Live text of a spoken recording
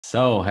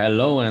So,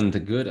 hello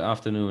and good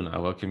afternoon. I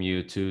welcome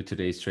you to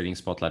today's Trading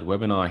Spotlight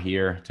webinar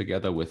here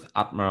together with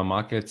Admiral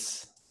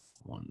Markets.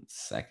 One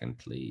second,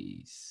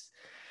 please.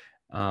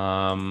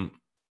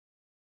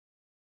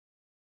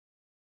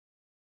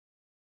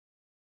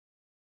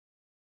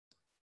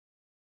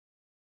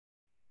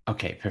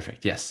 Okay,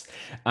 perfect. Yes.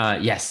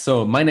 Yes.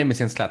 So my name is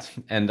Klatt,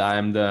 and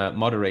I'm the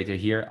moderator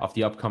here of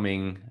the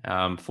upcoming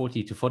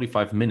 40 to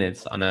 45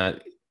 minutes on a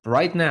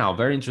right now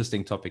very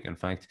interesting topic, in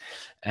fact,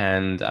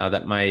 and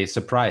that may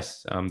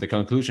surprise the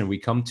conclusion we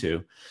come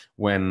to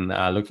when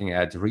looking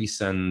at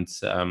recent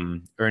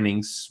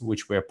earnings,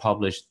 which were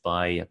published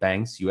by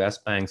banks, US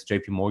banks,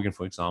 JP Morgan,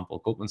 for example,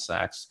 Goldman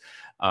Sachs,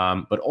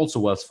 but also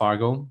Wells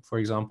Fargo, for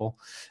example.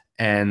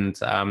 And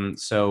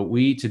so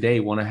we today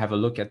want to have a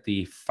look at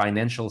the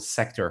financial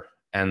sector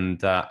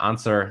and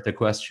answer the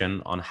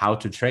question on how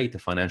to trade the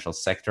financial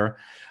sector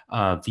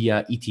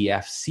via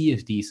ETF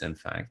CFDs, in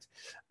fact.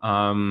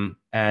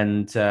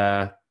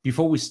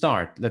 Before we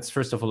start, let's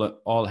first of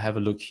all have a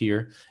look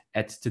here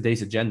at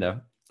today's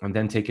agenda and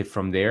then take it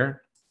from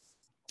there.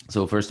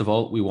 So first of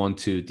all, we want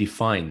to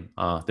define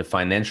the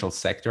financial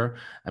sector.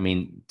 I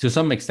mean, to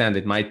some extent,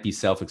 it might be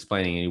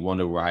self-explaining, and you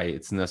wonder why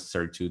it's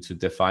necessary to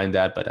define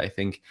that. But I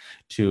think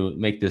to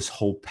make this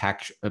whole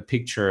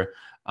picture,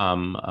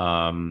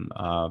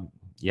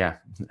 yeah,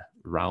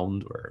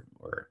 round or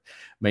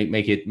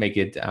make it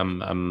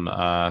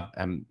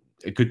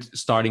a good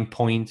starting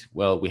point,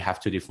 well, we have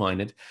to define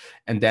it.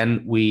 And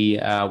then we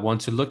want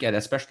to look at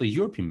especially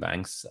European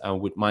banks,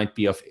 which might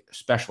be of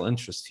special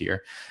interest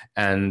here.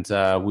 And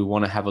we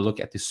want to have a look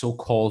at the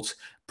so-called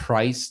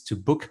price to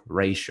book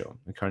ratio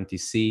we currently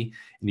see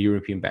in the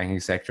European banking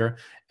sector.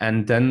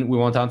 And then we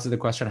want to answer the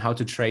question how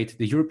to trade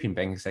the European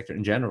banking sector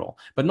in general.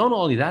 But not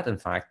only that, in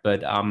fact,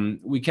 but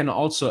we can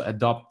also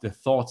adopt the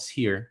thoughts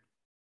here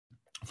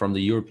from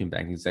the European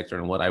banking sector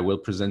and what I will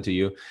present to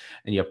you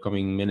in the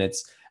upcoming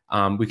minutes.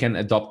 We can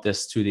adopt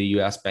this to the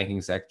US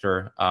banking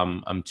sector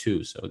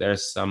too. So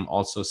there's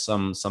also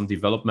some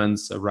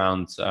developments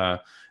around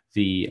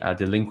the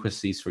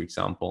delinquencies, for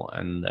example,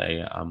 and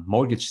a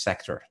mortgage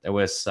sector. There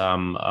was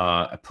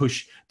a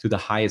push to the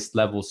highest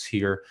levels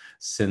here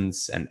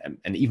since, and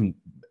even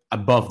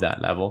above that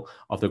level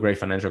of the great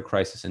financial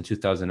crisis in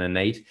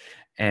 2008.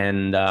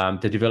 And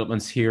the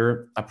developments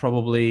here are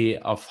probably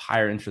of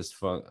higher interest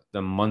for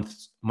the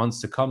months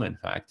to come, in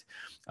fact,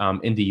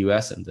 in the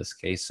US in this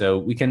case. So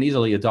we can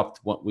easily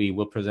adopt what we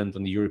will present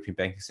on the European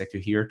banking sector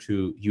here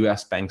to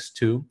US banks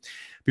too.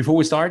 Before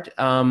we start,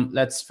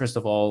 let's first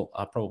of all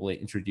probably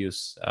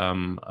introduce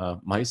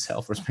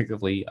myself,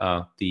 respectively,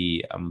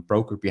 the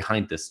broker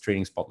behind this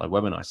Trading Spotlight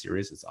webinar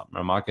series. It's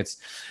Admiral Markets.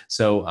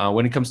 So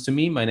when it comes to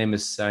me, my name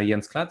is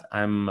Jens Klatt.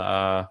 I'm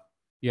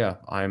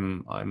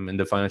in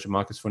the financial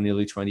markets for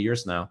nearly 20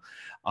 years now.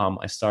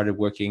 I started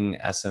working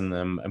as an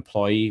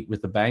employee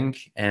with the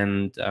bank,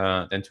 and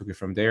then took it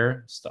from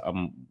there.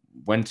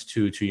 Went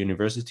to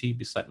university.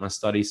 Beside my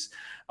studies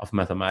of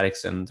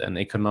mathematics and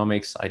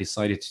economics, I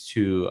decided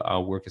to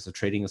work as a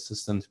trading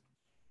assistant.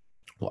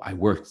 Well, I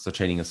worked as a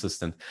trading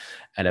assistant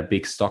at a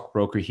big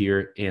stockbroker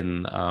here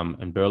in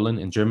Berlin,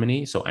 in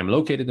Germany. So I'm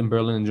located in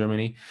Berlin, in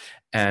Germany.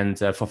 And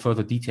for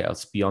further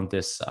details beyond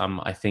this,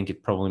 I think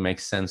it probably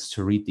makes sense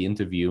to read the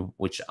interview,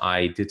 which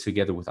I did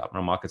together with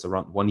Admiral Markets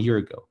around 1 year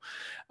ago.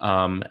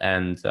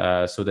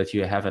 So that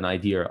you have an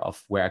idea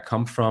of where I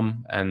come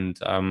from and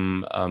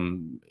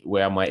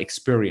where my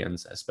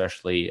experience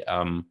especially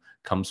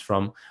comes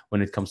from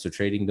when it comes to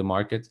trading the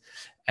market.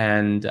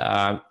 And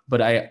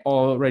but I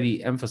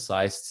already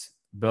emphasized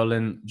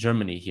Berlin,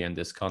 Germany here in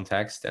this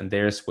context, and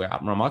there's where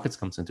Admiral Markets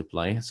comes into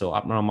play. So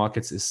Admiral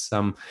Markets is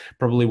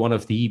probably one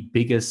of the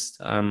biggest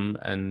and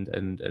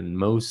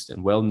most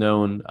and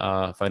well-known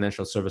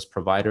financial service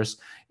providers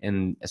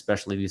in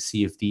especially the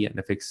CFD and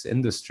FX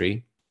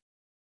industry,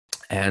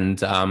 and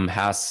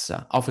has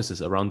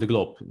offices around the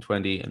globe in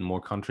 20 and more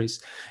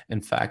countries.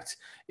 In fact,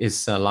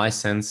 is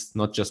licensed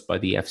not just by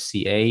the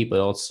FCA,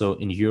 but also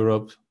in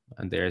Europe.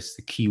 And there's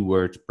the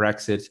keyword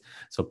Brexit.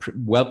 So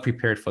well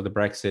prepared for the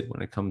Brexit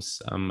when it comes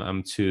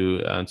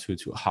to a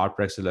hard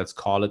Brexit, let's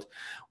call it,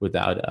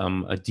 without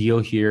a deal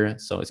here.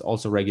 So it's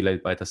also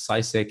regulated by the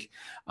SISEC.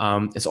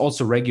 It's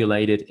also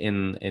regulated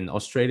in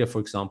Australia, for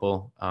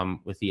example,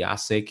 with the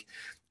ASIC,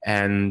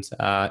 and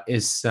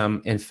is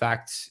in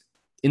fact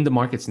in the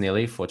markets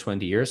nearly for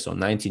 20 years, so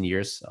 19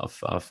 years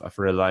of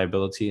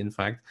reliability, in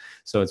fact.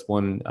 So it's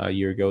 1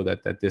 year ago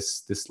that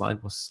this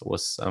slide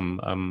was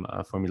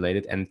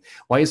formulated. And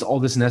why is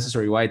all this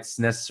necessary? Why it's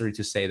necessary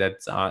to say that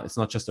it's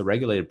not just a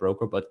regulated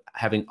broker, but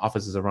having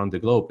offices around the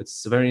globe.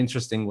 It's very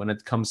interesting when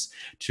it comes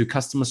to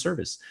customer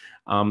service.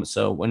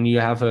 So when you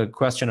have a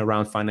question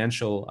around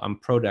financial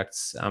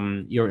products,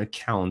 your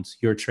account,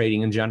 your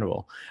trading in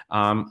general,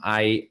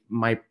 I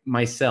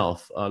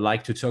myself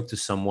like to talk to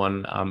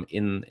someone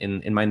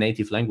in my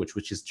native language,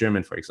 which is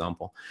German, for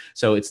example.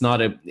 So it's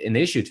not an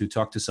issue to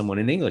talk to someone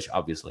in English,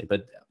 obviously,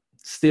 but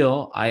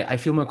still, I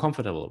feel more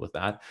comfortable with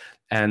that.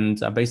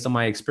 And based on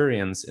my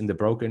experience in the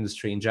broker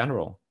industry in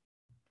general,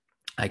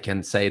 I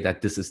can say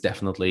that this is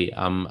definitely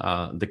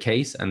the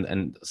case,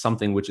 and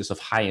something which is of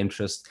high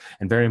interest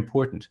and very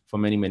important for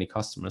many, many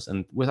customers.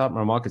 And with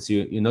Atma Markets,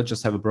 you not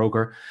just have a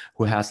broker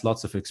who has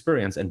lots of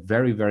experience and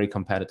very, very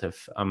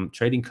competitive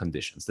trading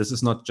conditions. This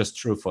is not just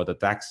true for the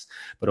DAX,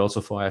 but also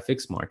for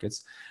FX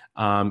markets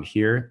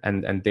here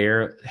and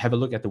there. Have a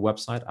look at the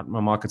website,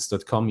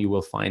 atmamarkets.com. You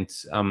will find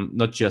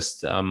not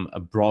just a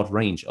broad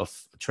range of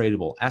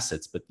tradable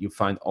assets, but you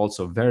find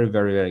also very,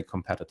 very, very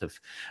competitive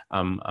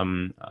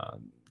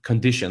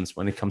conditions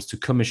when it comes to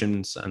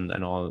commissions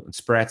and all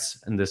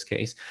spreads in this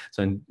case.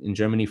 So in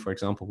Germany, for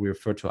example, we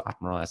refer to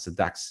Admiral as the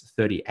DAX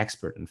 30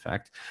 expert, in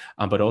fact,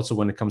 but also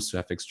when it comes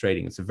to FX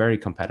trading, it's a very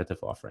competitive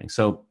offering.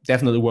 So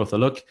definitely worth a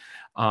look.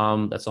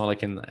 That's all I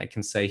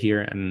can say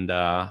here, and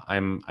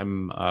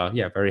I'm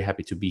very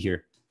happy to be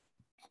here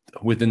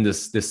within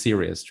this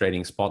series,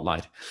 Trading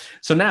Spotlight.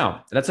 So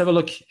now let's have a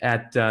look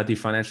at the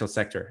financial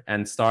sector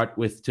and start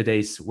with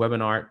today's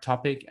webinar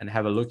topic and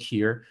have a look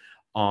here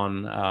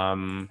on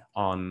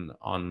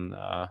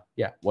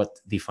what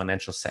the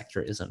financial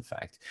sector is, in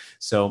fact.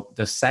 So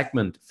the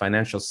segment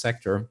financial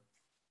sector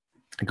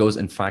goes,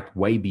 in fact,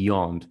 way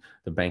beyond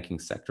the banking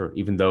sector,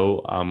 even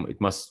though it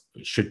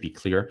should be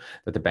clear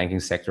that the banking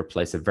sector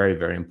plays a very,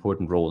 very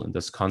important role in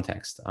this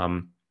context.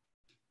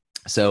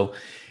 So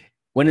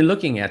when you're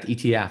looking at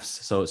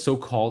ETFs,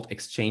 so-called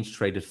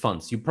exchange-traded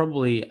funds, you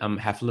probably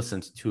have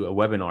listened to a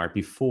webinar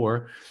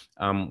before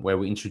where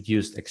we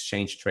introduced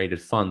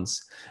exchange-traded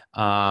funds.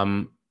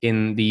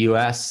 In the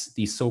US,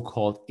 the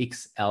so-called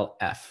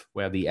XLF,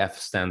 where the F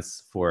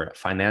stands for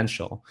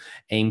financial,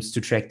 aims to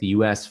track the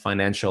US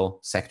financial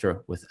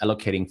sector with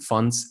allocating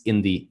funds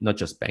in the not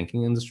just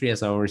banking industry,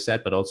 as I already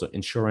said, but also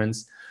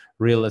insurance,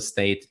 real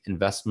estate,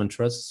 investment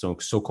trusts,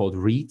 so-called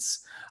REITs,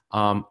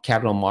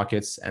 capital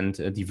markets, and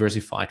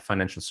diversified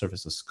financial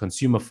services,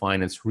 consumer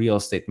finance, real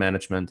estate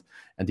management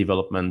and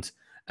development,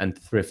 and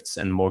thrifts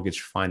and mortgage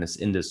finance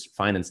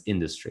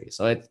industry.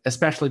 So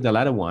especially the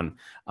latter one,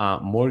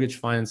 mortgage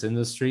finance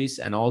industries,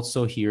 and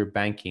also here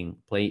banking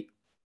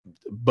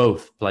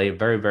both play a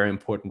very, very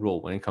important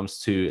role when it comes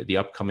to the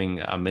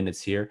upcoming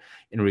minutes here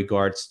in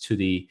regards to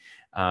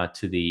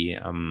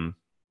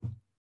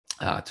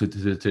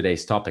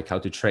today's topic, how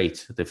to trade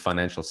the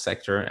financial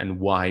sector and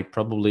why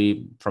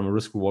probably from a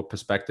risk reward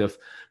perspective,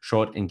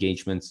 short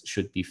engagements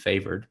should be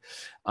favored.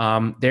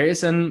 There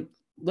is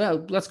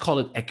let's call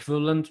it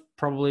equivalent.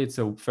 Probably it's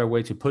a fair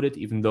way to put it,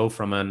 even though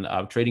from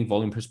a trading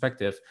volume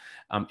perspective,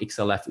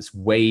 XLF is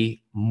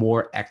way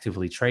more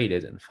actively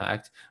traded, in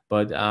fact.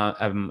 But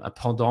a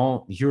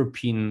pendant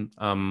European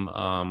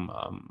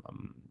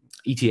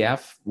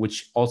ETF,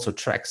 which also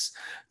tracks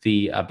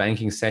the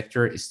banking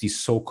sector, is the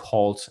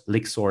so-called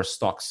Lixor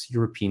Stocks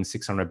European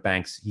 600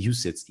 Banks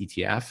UCITS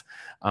ETF.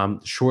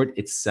 Short,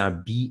 it's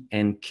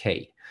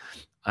BNK.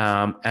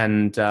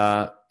 And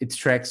it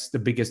tracks the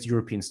biggest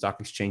European stock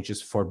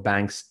exchanges for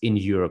banks in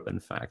Europe, in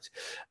fact.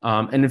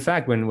 And in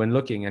fact, when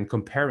looking and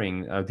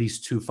comparing these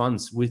two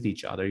funds with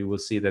each other, you will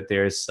see that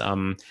there's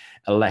a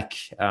lack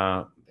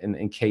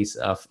in case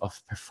of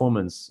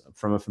performance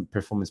from a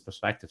performance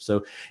perspective.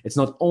 So it's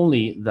not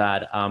only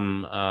that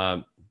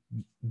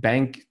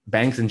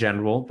banks in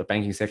general, the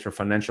banking sector,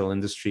 financial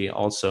industry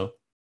also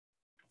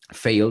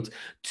failed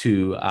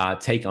to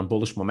take on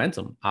bullish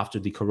momentum after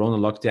the corona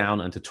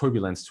lockdown and the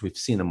turbulence we've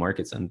seen in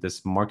markets and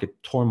this market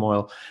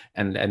turmoil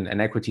and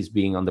equities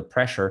being under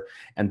pressure,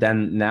 and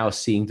then now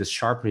seeing this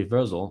sharp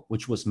reversal,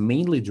 which was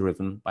mainly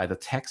driven by the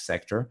tech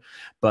sector,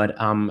 but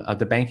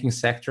the banking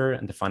sector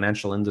and the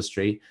financial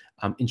industry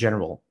in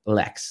general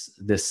lacks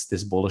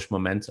this bullish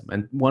momentum.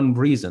 And one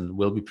reason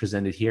will be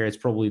presented here. It's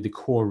probably the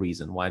core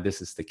reason why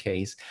this is the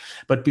case.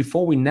 But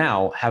before we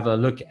now have a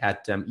look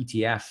at the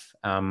ETF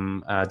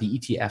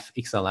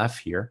XLF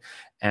here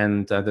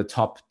and the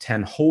top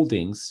 10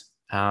 holdings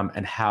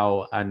and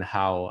how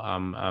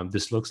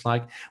this looks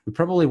like, we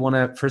probably want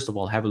to first of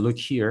all have a look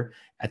here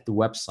at the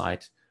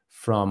website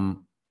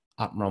from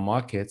Admiral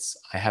Markets.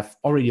 I have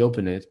already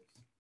opened it.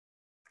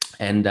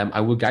 And I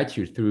will guide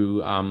you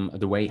through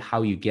the way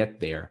how you get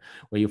there,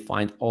 where you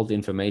find all the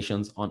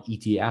information on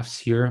ETFs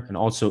here and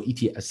also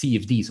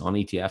CFDs on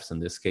ETFs in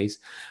this case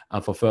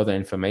for further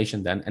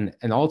information then,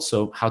 and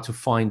also how to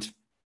find,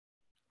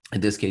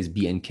 in this case,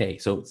 BNK.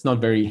 So it's not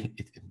very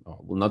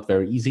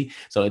easy.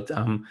 So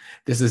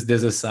this is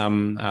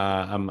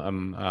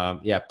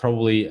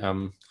probably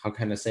how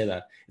can I say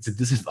that? It's a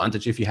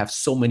disadvantage if you have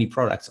so many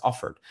products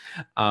offered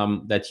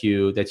that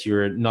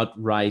you're not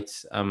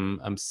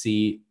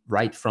see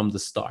right from the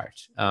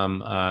start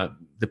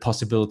the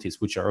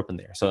possibilities which are open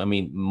there. So I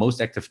mean, most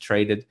actively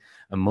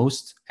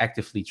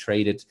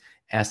traded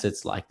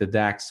assets like the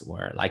DAX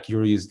or like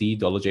EURUSD,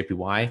 dollar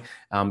JPY,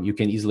 you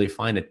can easily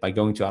find it by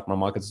going to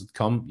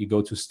atmarmarkets.com. You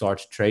go to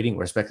start trading,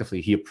 or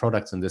respectively here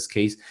products in this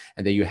case,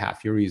 and there you have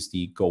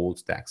EURUSD,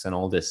 gold, DAX, and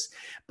all this.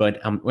 But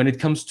when it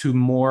comes to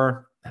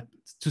more,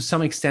 to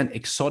some extent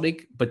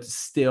exotic, but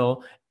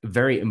still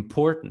very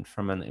important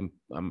from an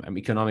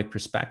economic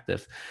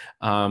perspective,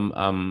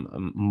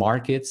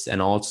 markets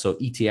and also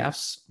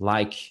ETFs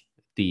like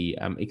the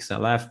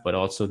XLF, but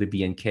also the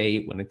BNK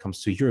when it comes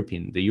to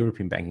the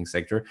European banking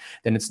sector,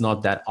 then it's not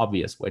that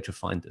obvious where to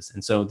find this.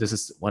 And so this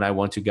is what I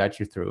want to guide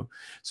you through.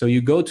 So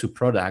you go to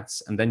products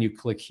and then you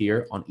click here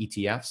on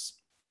ETFs.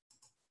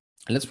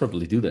 Let's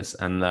probably do this.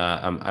 And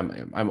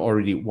I'm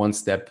already one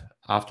step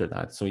after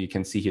that. So you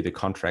can see here the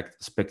contract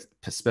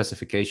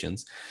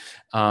specifications.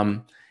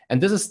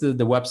 And this is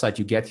the website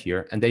you get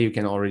here, and there you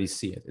can already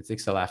see it. It's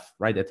XLF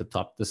right at the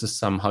top. This is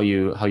how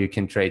you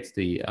can trade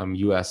the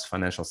US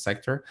financial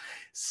sector.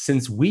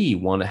 Since we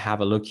want to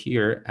have a look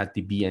here at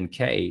the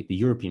BNK, the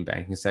European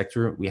banking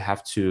sector, we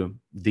have to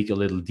dig a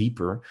little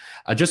deeper.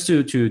 Just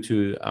to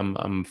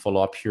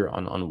follow up here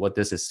on what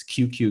this is.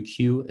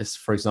 QQQ is,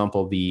 for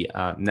example, the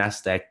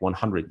NASDAQ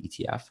 100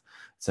 ETF.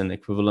 It's an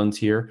equivalent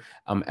here.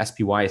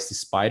 SPY is the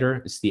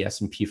SPDR, it's the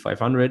S&P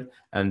 500,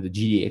 and the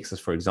GDX is,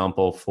 for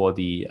example, for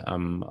the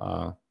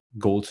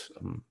gold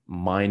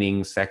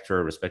mining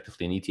sector,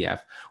 respectively, an ETF,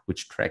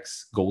 which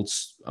tracks gold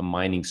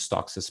mining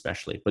stocks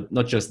especially. But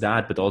not just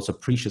that, but also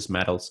precious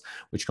metals,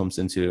 which comes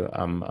into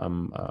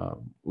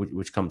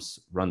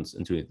runs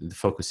into the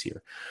focus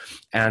here.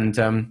 And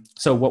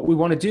so what we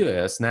want to do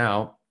is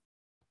now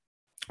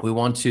we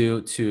want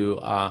to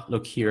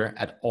look here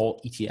at all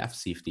ETF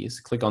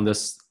CFDs. Click on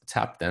this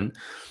tab then,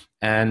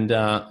 and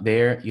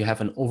there you have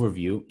an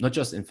overview, not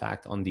just in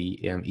fact on the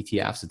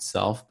ETFs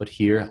itself, but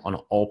here on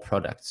all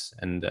products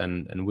and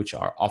which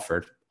are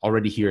offered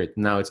already here.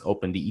 Now it's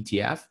open the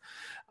ETF,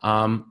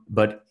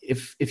 but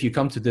if you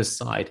come to this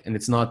site and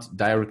it's not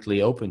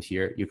directly opened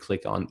here, you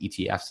click on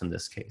ETFs in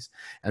this case,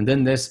 and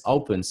then this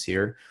opens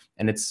here,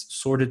 and it's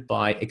sorted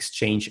by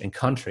exchange and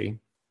country.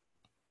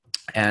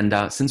 And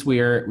since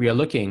we are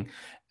looking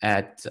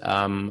at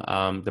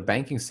the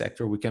banking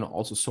sector, we can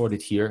also sort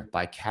it here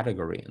by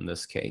category in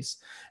this case.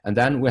 And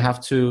then we have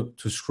to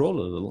scroll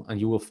a little, and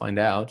you will find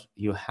out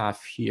you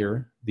have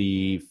here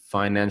the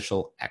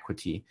financial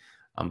equity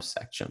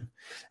section.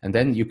 And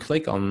then you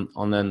click on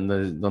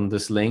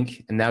this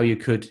link, and now you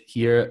could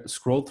here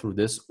scroll through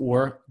this,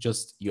 or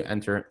just you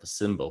enter the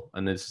symbol,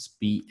 and this is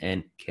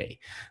BNK.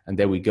 And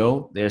there we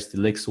go. There's the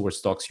Lyxor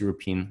Stocks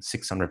European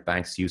 600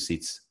 Banks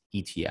UCITS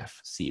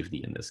ETF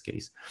CFD in this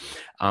case.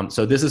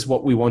 So this is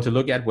what we want to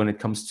look at when it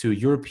comes to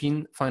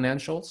European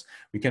financials.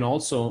 We can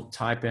also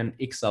type in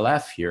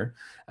XLF here,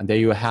 and there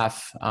you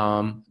have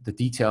the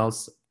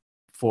details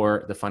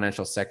for the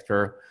financial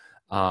sector,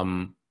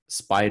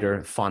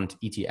 SPDR Fund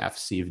ETF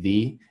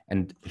CFD.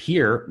 And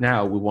here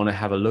now we want to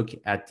have a look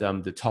at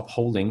the top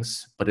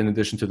holdings, but in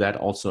addition to that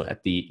also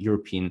at the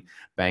European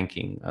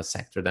banking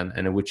sector then,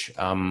 and which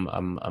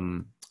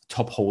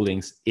top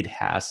holdings it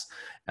has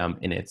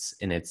in its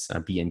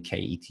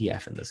BNK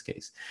ETF in this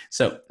case.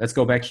 So let's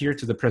go back here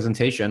to the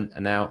presentation,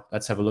 and now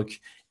let's have a look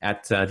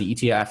at the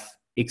ETF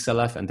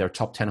XLF and their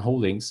top 10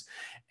 holdings.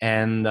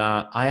 And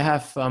I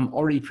have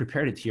already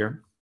prepared it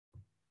here.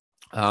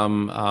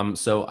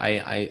 So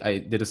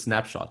I did a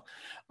snapshot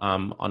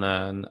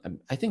on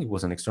I think it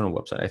was an external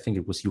website. I think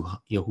it was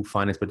Yahoo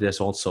Finance, but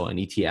there's also an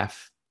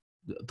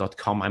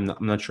ETF.com. I'm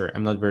not sure.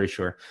 I'm not very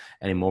sure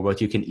anymore, but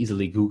you can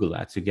easily Google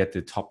that to get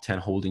the top 10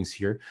 holdings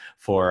here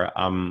for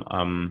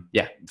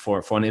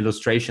for an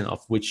illustration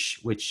of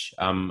which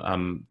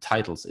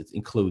titles it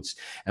includes.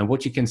 And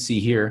what you can see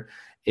here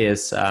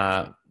is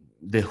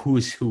the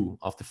who's who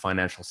of the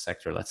financial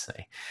sector, let's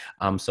say.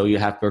 So you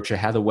have Berkshire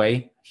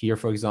Hathaway here,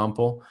 for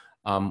example,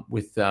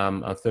 with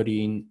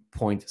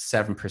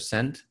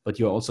 13.7%, but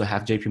you also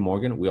have JP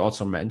Morgan. We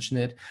also mention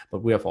it,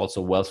 but we have also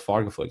Wells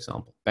Fargo, for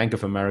example, Bank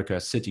of America,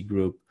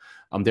 Citigroup.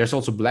 There's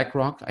also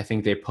BlackRock. I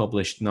think they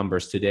published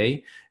numbers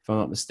today, if I'm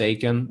not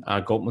mistaken.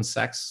 Goldman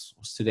Sachs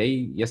was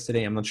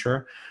yesterday, I'm not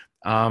sure.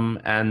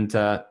 And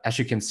as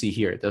you can see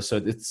here, so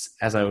it's,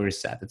 as I already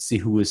said, it's the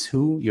who is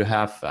who. You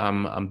have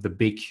the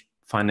big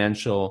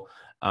financial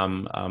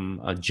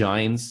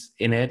giants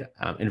in it,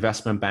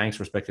 investment banks,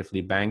 respectively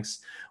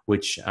banks,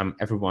 which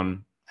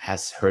everyone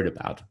has heard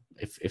about.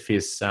 If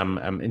he's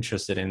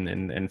interested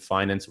in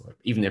finance, or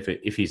even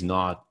if he's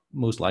not,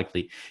 most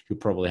likely you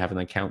probably have an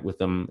account with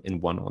them in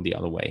one or the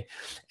other way.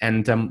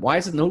 And why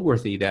is it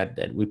noteworthy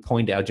that we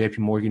point out JP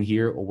Morgan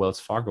here or Wells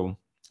Fargo?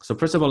 So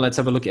first of all, let's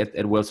have a look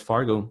at Wells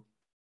Fargo,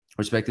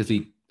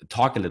 respectively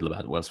talk a little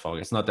about Wells Fargo.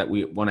 It's not that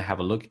we want to have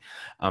a look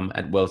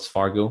at Wells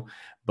Fargo,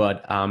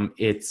 but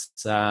it's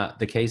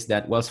the case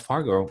that Wells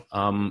Fargo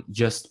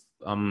just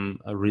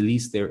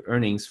released their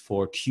earnings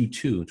for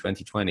Q2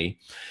 2020,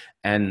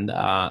 and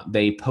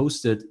they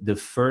posted the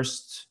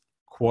first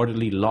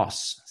quarterly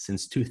loss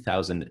since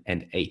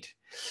 2008.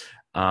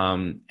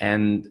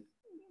 And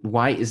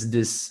why is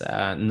this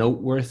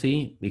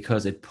noteworthy?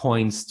 Because it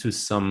points to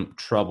some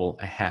trouble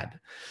ahead.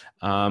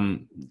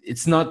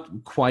 It's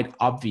not quite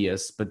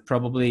obvious, but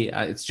probably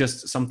it's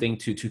just something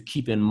to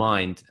keep in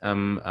mind,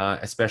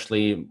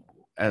 especially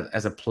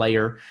as a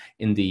player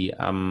in the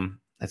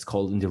let's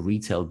call it in the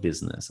retail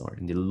business or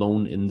in the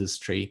loan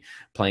industry,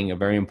 playing a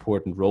very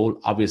important role.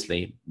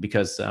 Obviously,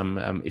 because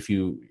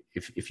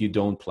if you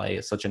don't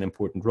play such an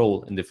important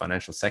role in the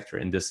financial sector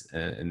in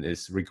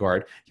this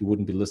regard, you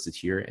wouldn't be listed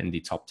here in the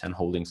top 10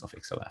 holdings of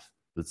XLF.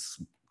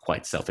 Let's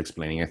quite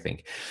self-explaining, I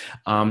think.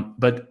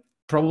 But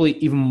probably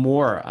even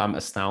more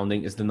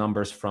astounding is the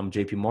numbers from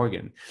JP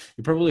Morgan.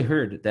 You probably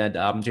heard that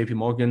JP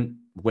Morgan,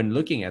 when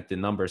looking at the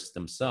numbers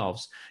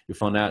themselves,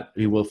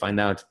 you will find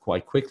out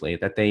quite quickly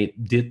that they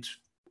did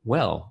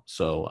well.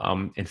 So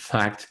in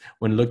fact,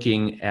 when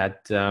looking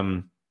at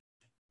the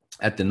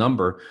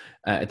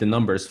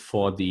numbers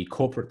for the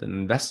corporate and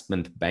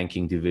investment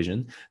banking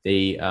division,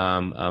 they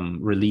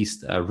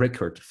released a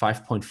record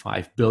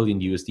 5.5 billion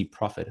USD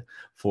profit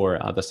for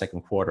the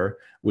second quarter,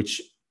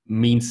 which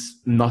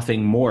means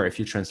nothing more if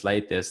you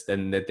translate this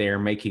than that they are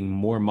making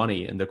more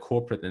money in the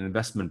corporate and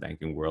investment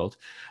banking world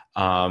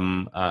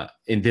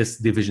in this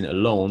division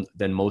alone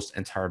than most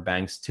entire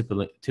banks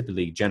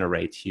typically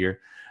generate here.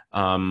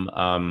 And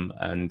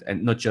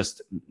not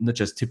just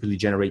typically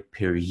generate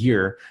per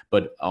year,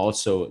 but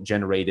also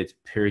generated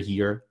per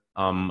year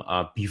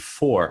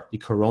before the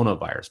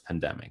coronavirus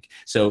pandemic.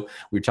 So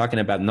we're talking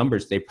about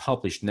numbers they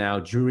published now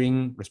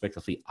during,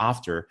 respectively,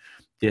 after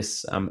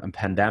this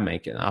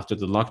pandemic and after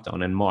the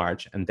lockdown in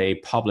March, and they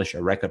publish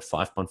a record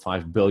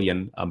 5.5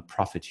 billion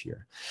profit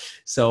here.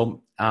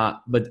 So,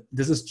 but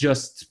this is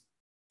just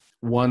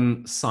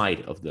one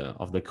side of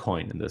the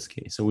coin in this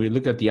case. So we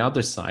look at the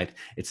other side.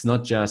 It's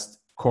not just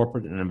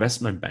corporate and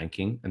investment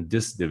banking and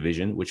this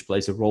division, which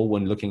plays a role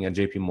when looking at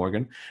JP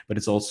Morgan, but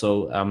it's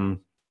also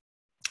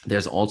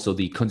there's also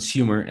the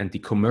consumer and the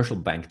commercial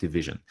bank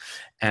division.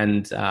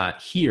 And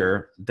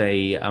here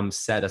they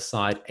set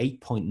aside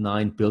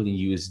 8.9 billion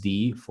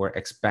USD for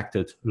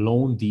expected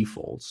loan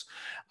defaults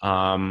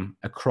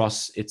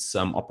across its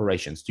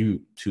operations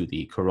due to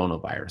the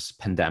coronavirus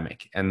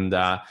pandemic. And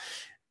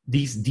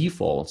these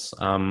defaults,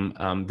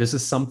 this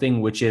is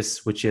something which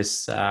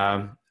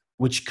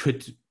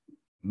could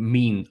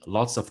mean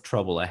lots of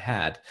trouble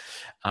ahead,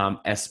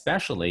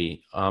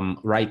 especially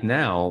right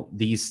now.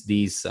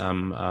 These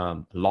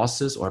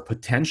losses or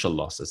potential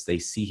losses they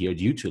see here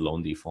due to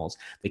loan defaults,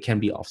 they can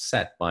be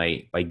offset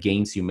by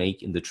gains you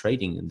make in the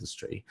trading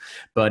industry.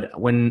 But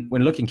when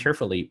looking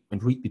carefully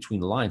and read between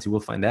the lines, you will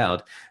find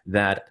out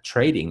that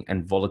trading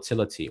and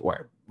volatility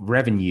or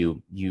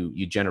revenue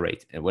you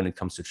generate when it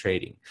comes to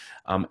trading,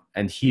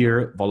 and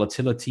here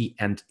volatility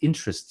and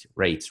interest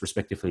rates,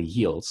 respectively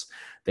yields,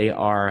 they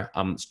are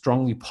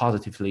strongly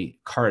positively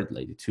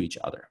correlated to each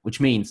other, which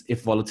means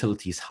if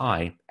volatility is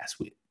high, as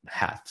we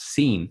have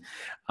seen,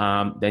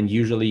 then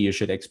usually you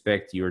should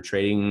expect your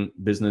trading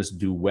business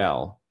do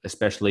well,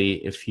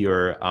 especially if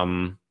you're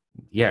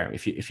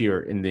if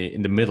you're in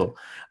the middle,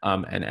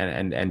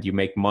 and you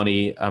make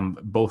money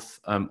both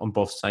on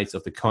both sides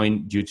of the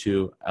coin due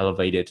to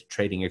elevated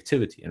trading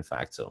activity. In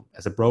fact, so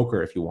as a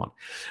broker, if you want,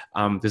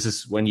 this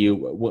is when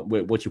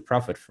what you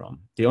profit from.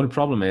 The only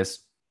problem is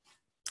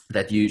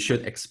that you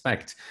should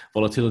expect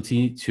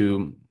volatility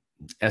to,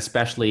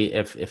 especially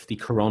if the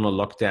corona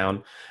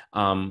lockdown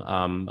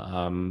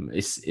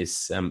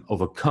is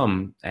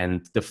overcome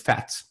and the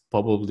Fed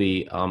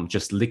probably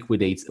just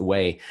liquidates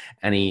away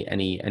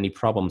any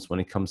problems when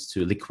it comes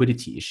to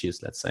liquidity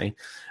issues, let's say.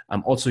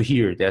 Also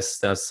here, there's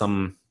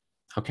some,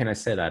 how can I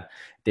say that?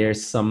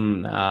 There's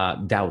some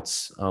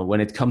doubts when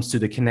it comes to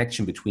the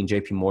connection between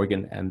JP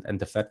Morgan and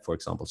the Fed, for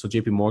example. So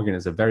JP Morgan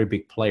is a very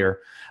big player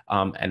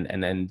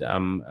and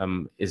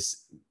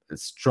is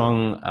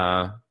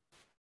strong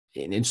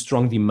in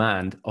strong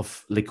demand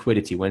of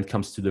liquidity when it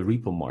comes to the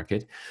repo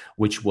market,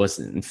 which was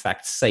in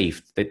fact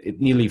saved. That it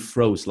nearly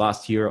froze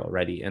last year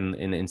already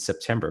in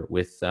September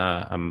with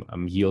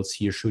yields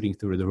here shooting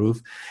through the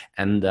roof.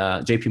 And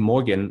JP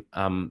Morgan,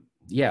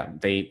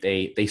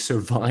 they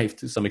survived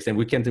to some extent.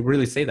 We can't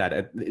really say that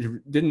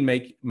it didn't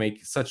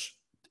make such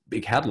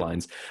big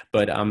headlines,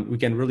 but we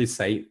can really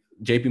say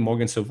JP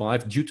Morgan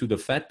survived due to the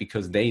Fed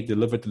because they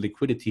delivered the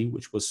liquidity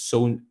which was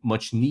so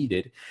much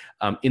needed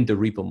in the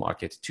repo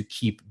market to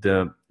keep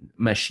the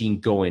machine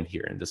going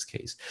here in this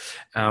case.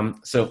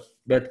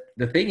 But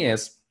the thing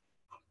is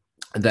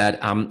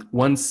that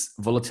once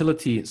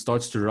volatility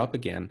starts to drop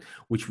again,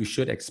 which we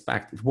should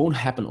expect, it won't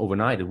happen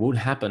overnight. It won't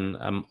happen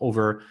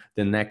over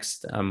the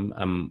next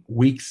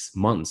weeks,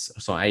 months.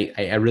 So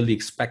I really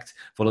expect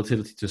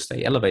volatility to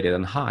stay elevated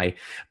and high.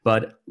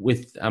 But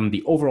with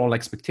the overall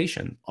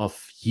expectation of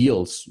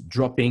yields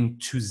dropping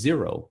to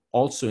zero,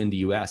 also in the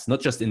US,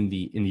 not just in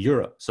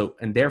Europe. So,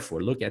 and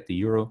therefore look at the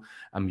euro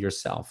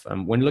yourself.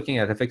 When looking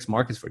at FX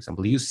markets, for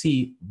example, you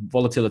see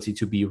volatility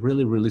to be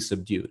really, really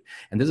subdued.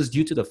 And this is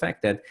due to the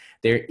fact that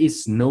there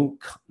is no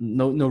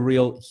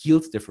real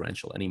yield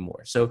differential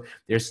anymore. So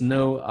there's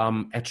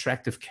no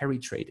attractive carry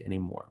trade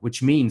anymore,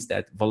 which means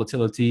that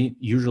volatility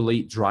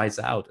usually dries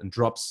out and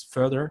drops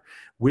further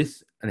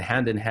with and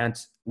hand in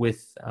hand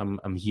with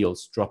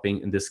yields dropping,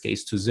 in this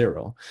case, to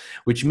zero,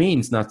 which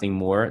means nothing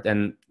more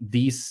than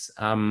these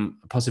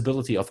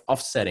possibility of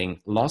offsetting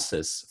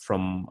losses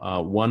from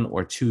one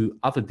or two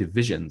other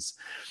divisions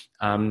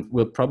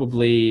will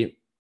probably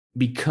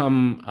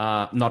become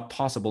not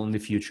possible in the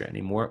future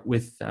anymore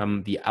with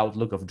the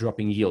outlook of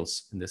dropping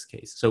yields in this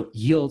case. So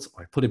yields,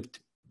 or put it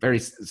very,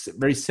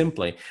 very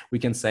simply, we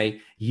can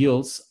say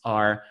yields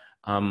are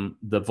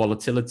the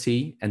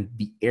volatility and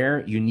the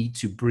air you need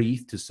to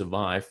breathe to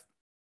survive,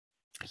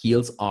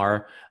 yields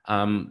are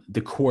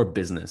the core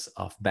business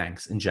of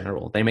banks in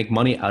general. They make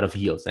money out of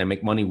yields. They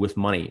make money with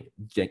money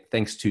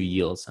thanks to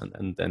yields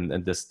and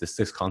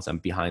this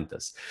concept behind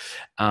this.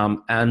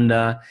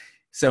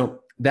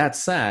 So that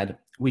said,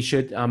 we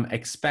should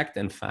expect,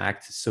 in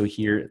fact, so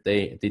here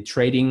the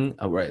trading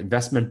or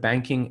investment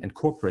banking and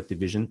corporate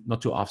division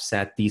not to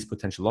offset these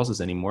potential losses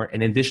anymore.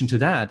 And in addition to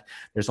that,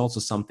 there's also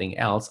something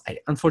else. I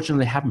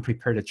unfortunately haven't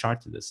prepared a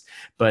chart to this,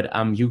 but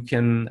you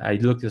can, I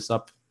looked this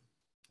up.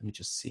 Let me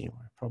just see,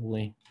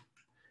 probably.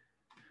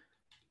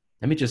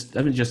 Let me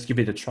just give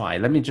it a try.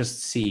 Let me just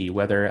see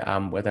whether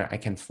I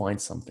can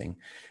find something.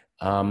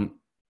 And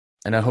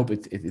I hope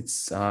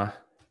it's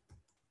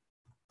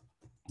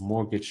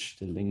mortgage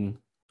delinquency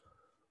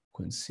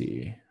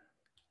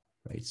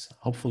rates.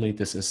 Hopefully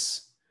this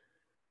is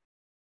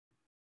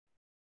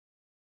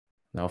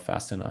now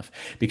fast enough,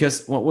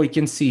 because what we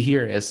can see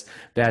here is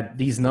that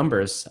these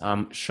numbers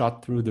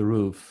shot through the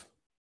roof.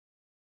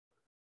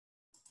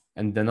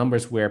 And the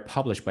numbers were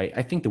published by,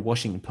 I think, the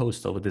Washington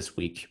Post over this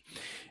week.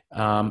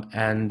 I'm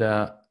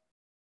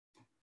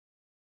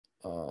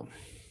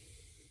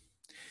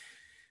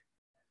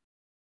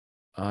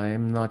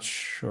not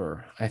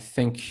sure. I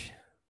think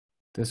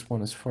this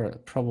one is for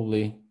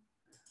probably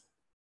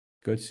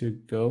good to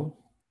go.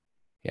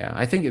 Yeah,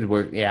 I think it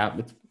worked. Yeah,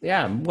 but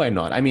yeah, why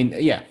not? I mean,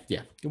 yeah,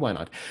 why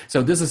not?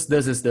 So this is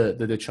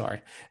the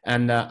chart,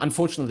 and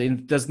unfortunately,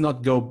 it does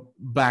not go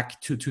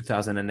back to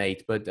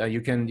 2008. But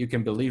you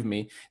can believe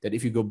me that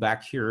if you go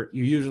back here,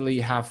 you usually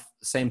have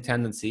the same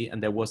tendency,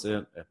 and there was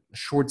a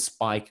short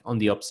spike on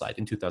the upside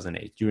in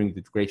 2008 during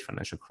the great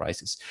financial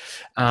crisis.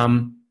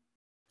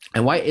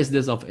 And why is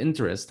this of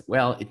interest?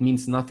 Well, it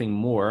means nothing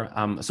more.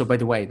 So by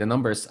the way, the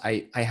numbers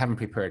I haven't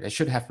prepared. I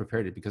should have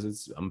prepared it because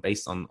it's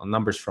based on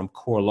numbers from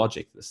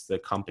CoreLogic, this is the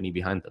company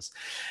behind this.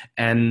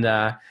 And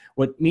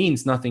what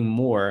means nothing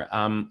more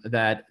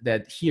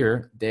that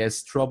here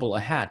there's trouble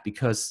ahead,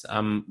 because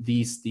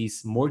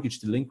these mortgage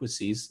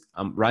delinquencies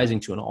rising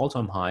to an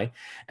all-time high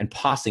and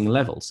passing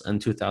levels in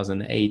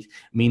 2008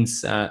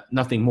 means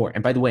nothing more.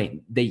 And by the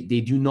way, they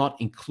do not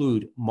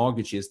include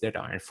mortgages that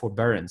are in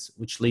forbearance,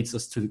 which leads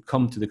us to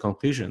come to the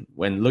conclusion,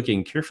 when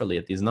looking carefully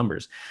at these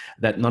numbers,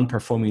 that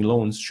non-performing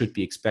loans should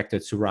be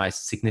expected to rise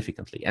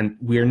significantly. And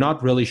we're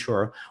not really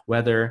sure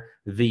whether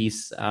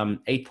these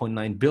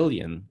 8.9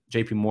 billion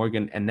JP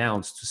Morgan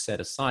announced to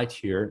set aside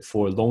here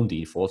for loan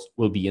defaults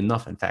will be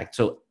enough, in fact.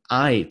 So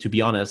to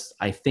be honest,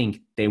 I think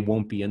they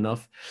won't be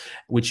enough,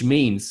 which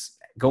means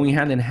going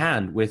hand in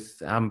hand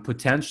with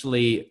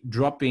potentially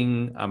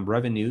dropping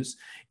revenues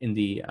in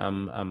the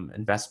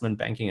investment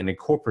banking and the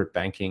corporate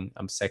banking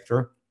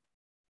sector,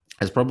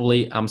 there's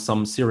probably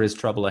some serious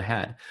trouble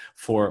ahead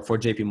for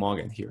JP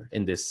Morgan here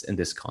in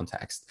this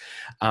context.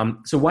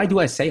 So why do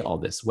I say all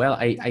this? Well,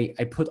 I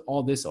put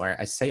all this, or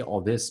I say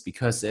all this,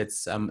 because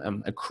it's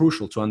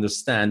crucial to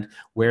understand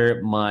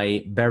where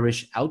my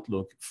bearish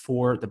outlook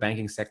for the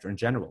banking sector in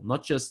general,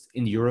 not just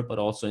in Europe but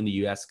also in the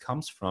US,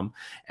 comes from,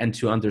 and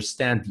to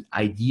understand the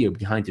idea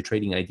behind the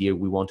trading idea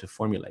we want to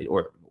formulate,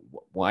 or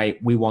why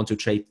we want to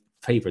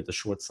favor the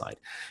short side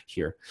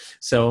here.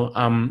 So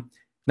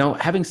now,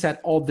 having said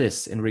all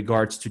this in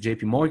regards to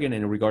JP Morgan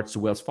and in regards to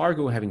Wells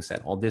Fargo, having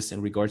said all this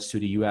in regards to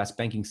the US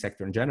banking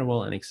sector in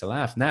general and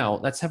XLF, now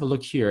let's have a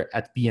look here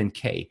at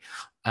BNK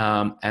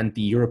and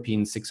the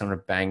European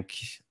 600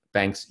 banks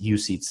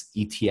UCITS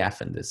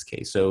ETF in this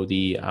case. So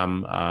the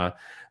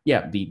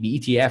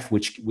ETF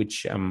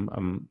which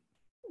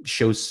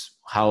shows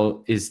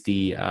how is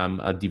the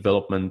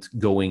development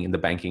going in the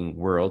banking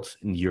world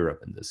in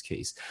Europe in this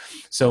case.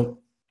 So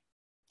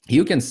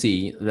you can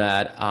see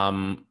that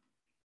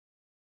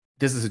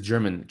this is a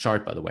German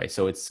chart, by the way.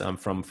 So it's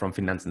from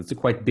Finanzen. It's a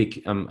quite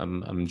big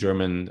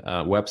German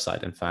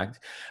website, in fact.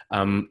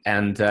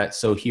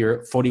 So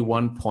here,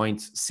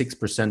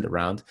 41.6%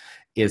 around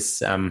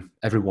is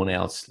everyone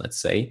else, let's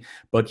say.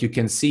 But you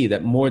can see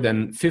that more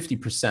than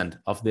 50%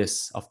 of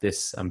this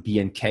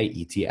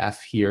BNK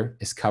ETF here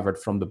is covered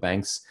from the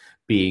banks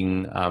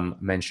being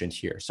mentioned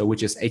here. So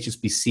which is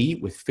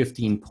HSBC with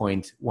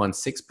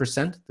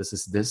 15.16%. This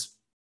is this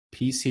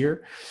piece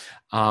here.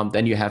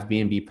 Then you have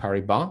BNP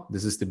Paribas.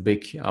 This is the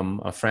big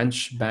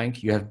French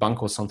bank. You have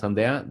Banco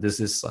Santander. This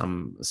is a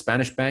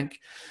Spanish bank.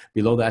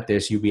 Below that,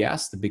 there's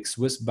UBS, the big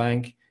Swiss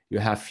bank. You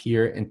have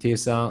here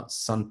Intesa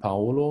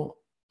Sanpaolo.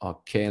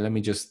 Okay, let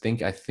me just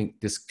think. I think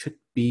this could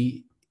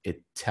be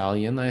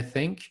Italian, I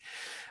think.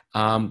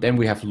 Then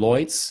we have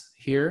Lloyds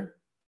here.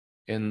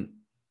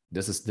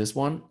 This is this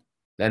one.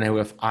 Then we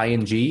have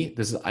ING.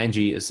 ING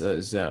is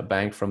a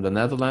bank from the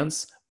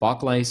Netherlands.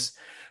 Barclays.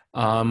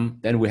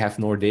 Then we have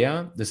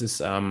Nordea. This is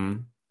a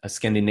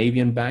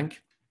Scandinavian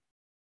bank.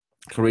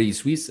 Credit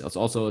Suisse is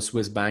also a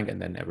Swiss bank,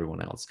 and then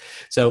everyone else.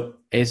 So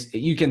as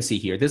you can see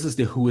here, this is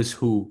the who is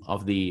who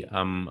of the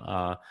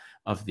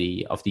of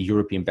the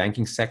European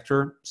banking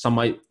sector. Some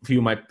of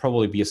you might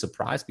probably be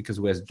surprised because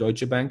we have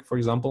Deutsche Bank, for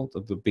example,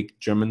 the big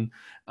German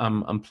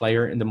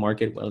player in the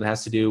market. Well, it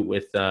has to do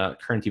with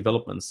current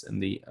developments in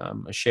the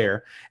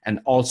share, and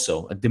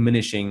also a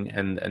diminishing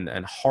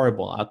and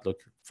horrible outlook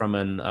from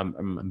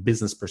a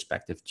business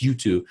perspective due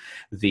to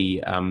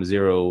the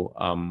zero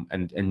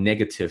and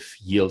negative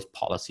yield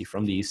policy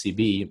from the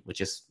ECB,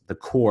 which is the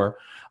core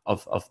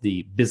of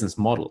the business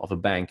model of a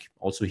bank,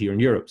 also here in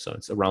Europe. So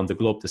it's around the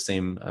globe the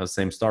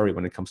same story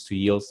when it comes to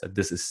yields, that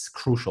this is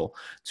crucial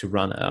to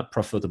run a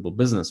profitable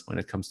business when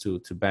it comes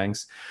to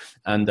banks.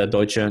 And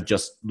Deutsche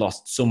just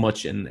lost so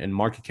much in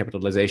market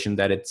capitalization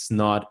that it's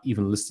not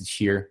even listed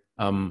here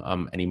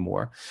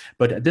anymore.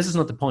 But this is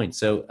not the point.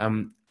 So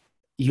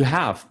you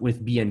have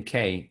with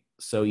BNK,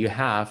 so you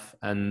have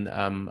an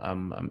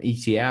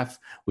ETF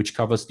which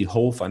covers the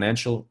whole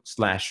financial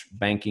 /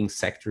 banking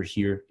sector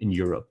here in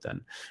Europe then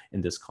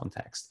in this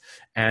context.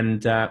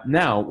 And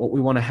now what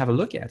we want to have a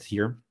look at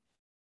here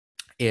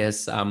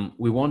is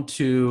we want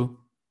to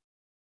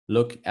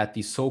look at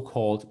the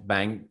so-called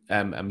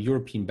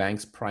European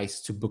banks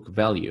price to book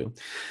value.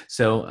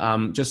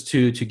 So just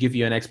to give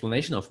you an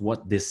explanation of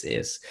what this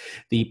is,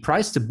 the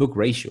price to book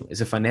ratio is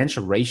a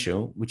financial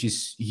ratio which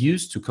is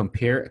used to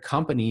compare a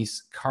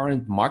company's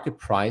current market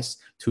price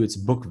to its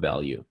book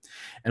value.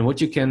 And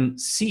what you can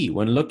see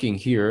when looking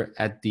here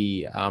at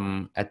the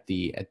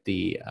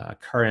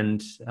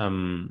current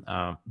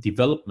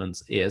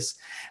developments is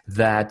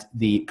that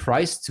the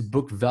price to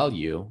book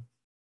value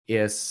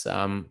is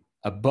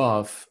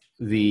above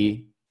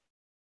the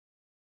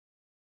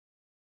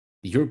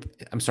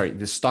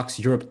Stocks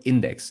Europe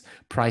index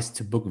price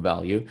to book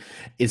value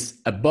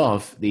is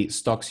above the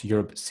Stocks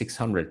Europe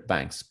 600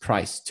 banks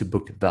price to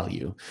book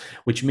value,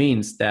 which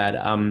means that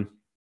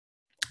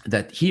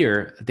that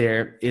here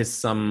there is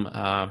some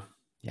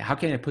how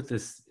can I put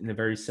this in a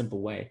very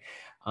simple way?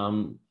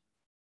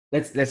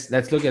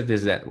 Let's look at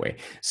this that way.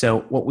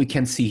 So what we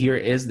can see here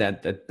is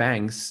that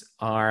banks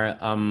are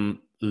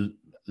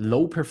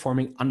low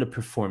performing,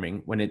 underperforming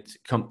when it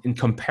comes in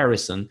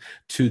comparison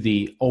to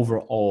the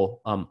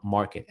overall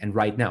market, and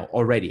right now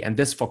already, and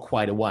this for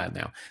quite a while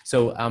now.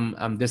 So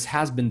this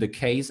has been the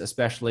case,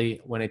 especially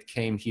when it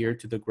came here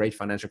to the great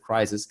financial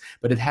crisis,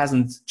 but it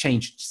hasn't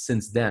changed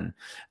since then.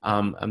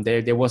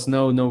 There was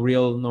no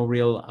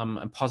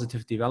real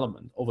positive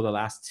development over the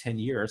last 10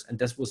 years, and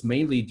this was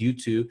mainly due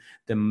to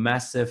the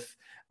massive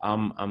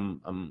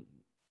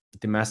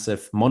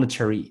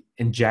monetary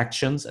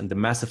injections and the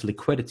massive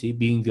liquidity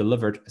being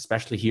delivered,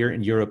 especially here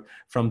in Europe,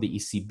 from the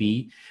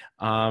ECB,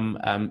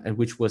 and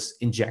which was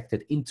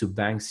injected into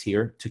banks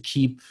here to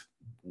keep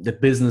the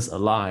business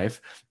alive,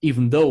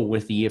 even though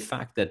with the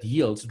effect that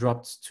yields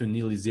dropped to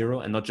nearly zero,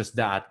 and not just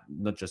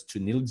to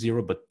nearly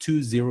zero, but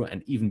to zero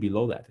and even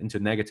below that into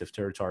negative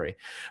territory,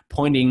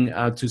 pointing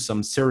to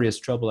some serious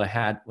trouble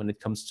ahead when it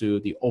comes to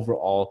the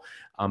overall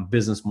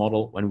business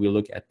model when we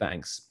look at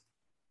banks.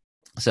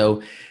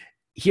 So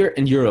here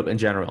in Europe in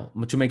general,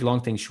 to make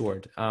long things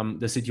short,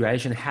 the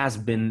situation has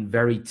been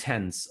very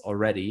tense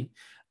already,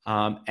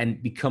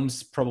 and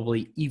becomes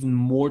probably even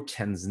more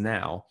tense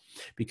now,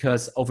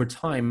 because over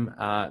time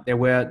there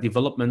were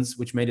developments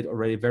which made it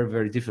already very,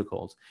 very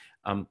difficult.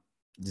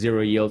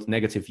 Zero yield,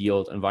 negative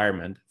yield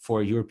environment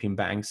for European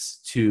banks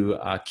to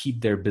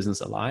keep their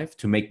business alive,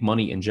 to make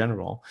money in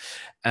general.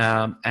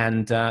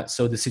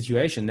 So the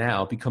situation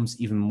now becomes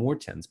even more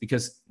tense,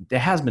 because there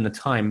has been a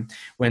time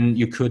when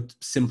you could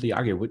simply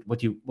argue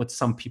what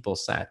some people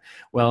said.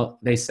 Well,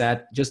 they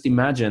said, just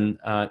imagine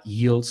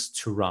yields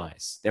to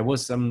rise. There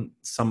was some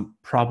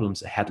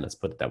problems ahead, let's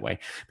put it that way,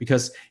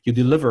 because you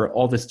deliver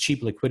all this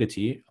cheap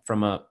liquidity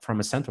from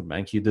a central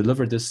bank, you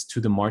deliver this to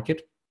the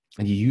market,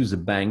 and you use a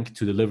bank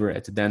to deliver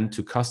it then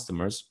to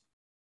customers.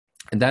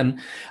 And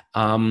then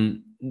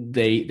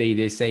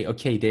they say,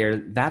 okay, they're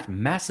that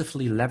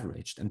massively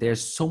leveraged, and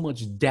there's so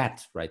much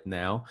debt right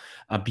now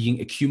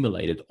being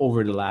accumulated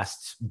over the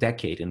last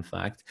decade, in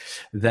fact,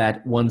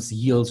 that once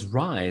yields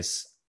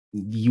rise,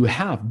 you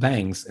have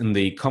banks in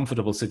the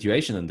comfortable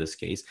situation in this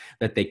case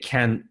that they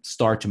can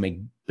start to make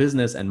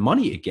business and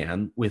money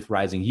again with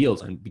rising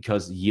yields, and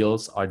because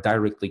yields are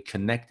directly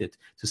connected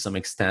to some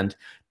extent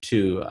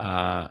to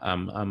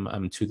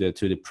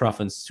the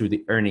profits, to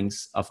the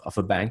earnings of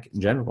a bank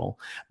in general.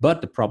 But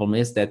the problem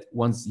is that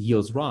once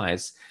yields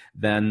rise,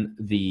 then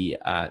the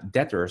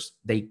debtors,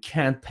 they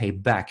can't pay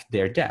back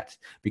their debt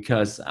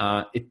because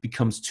it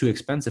becomes too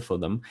expensive for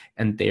them,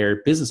 and their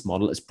business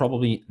model is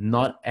probably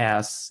not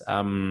as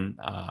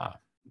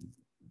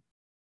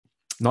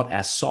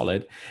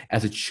solid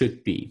as it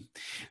should be.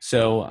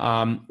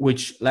 So,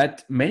 which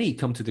led many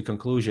come to the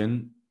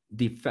conclusion,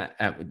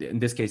 in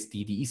this case,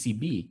 the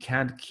ECB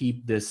can't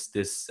keep this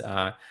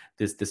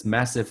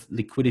massive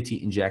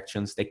liquidity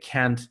injections. They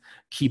can't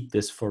keep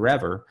this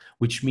forever,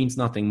 which means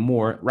nothing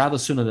more. Rather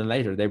sooner than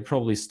later, they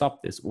probably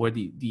stop this, or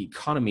the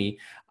economy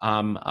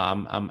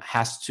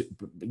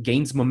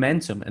gains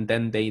momentum, and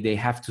then they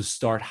have to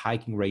start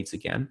hiking rates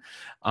again,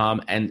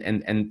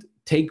 and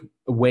take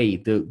away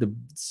the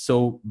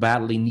so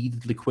badly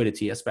needed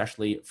liquidity,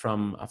 especially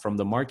from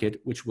the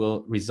market, which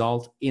will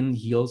result in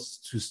yields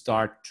to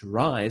start to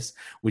rise,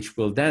 which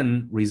will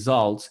then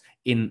result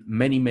in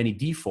many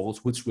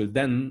defaults, which will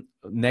then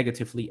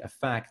negatively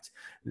affect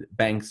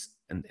banks,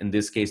 and in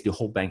this case the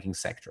whole banking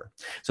sector.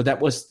 So that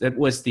was the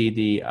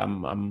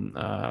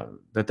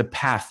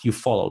path you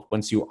followed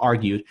once you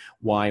argued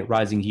why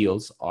rising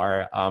yields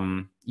are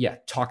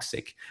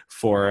toxic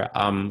for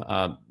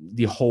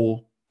the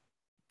whole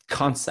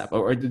concept,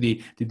 or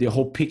the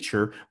whole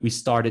picture we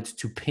started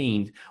to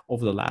paint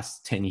over the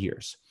last 10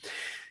 years.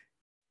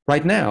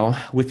 Right now,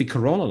 with the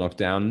Corona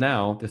lockdown,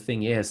 now the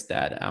thing is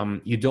that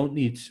you don't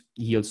need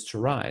yields to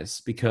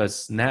rise,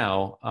 because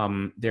now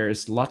there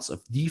is lots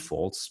of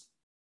defaults,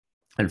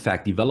 in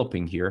fact,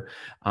 developing here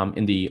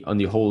on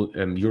the whole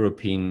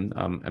European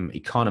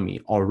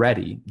economy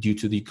already due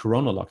to the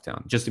Corona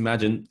lockdown. Just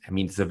imagine, I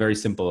mean, it's a very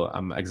simple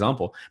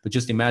example, but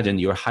just imagine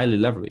you're highly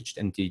leveraged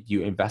and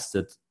you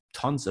invested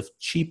tons of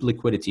cheap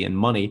liquidity and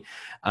money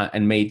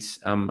and made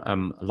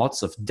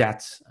lots of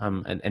debt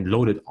and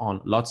loaded on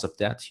lots of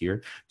debt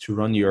here to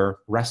run your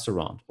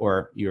restaurant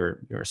or your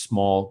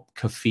small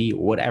cafe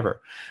or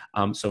whatever.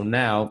 So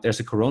now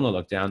there's a Corona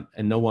lockdown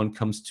and no one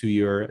comes to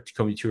your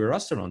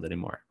restaurant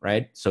anymore,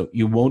 right? So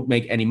you won't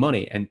make any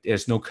money and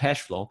there's no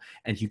cash flow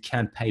and you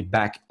can't pay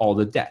back all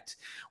the debt,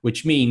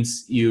 which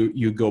means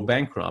you go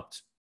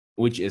bankrupt,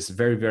 which is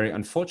very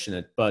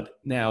unfortunate. But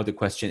now the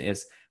question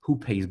is, who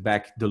pays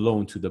back the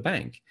loan to the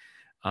bank?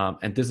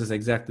 And this is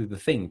exactly the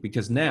thing,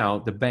 because now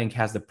the bank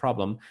has the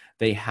problem.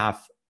 They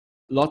have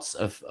lots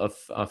of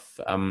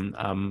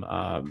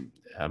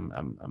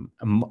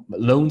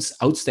loans,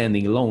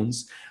 outstanding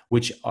loans,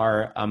 which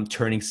are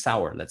turning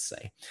sour, let's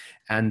say.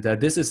 And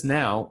this is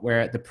now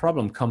where the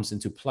problem comes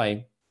into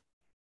play.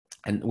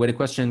 And where the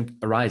question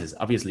arises,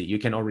 obviously, you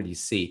can already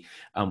see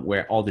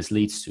where all this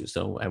leads to.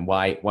 So, and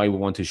why we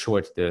want to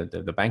short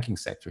the banking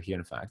sector here,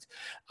 in fact.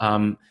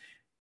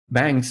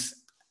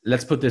 Banks,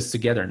 let's put this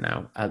together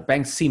now.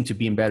 Banks seem to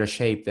be in better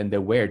shape than they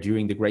were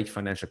during the great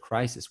financial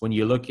crisis. When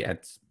you look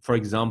at, for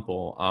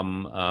example,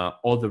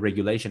 all the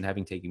regulation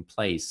having taken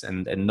place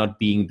and not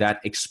being that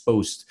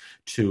exposed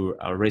to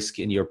risk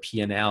in your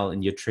P&L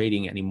and your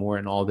trading anymore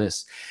and all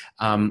this,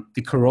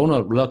 the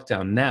Corona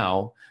lockdown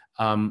now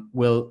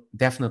will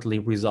definitely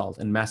result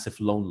in massive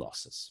loan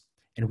losses.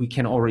 And we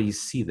can already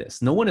see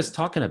this. No one is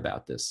talking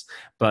about this,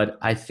 but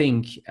I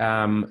think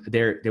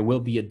there will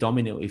be a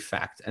domino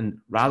effect, and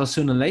rather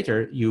sooner or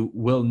later, you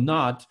will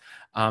not.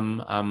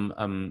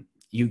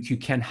 You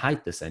can't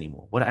hide this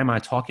anymore. What am I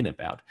talking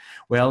about?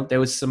 Well, there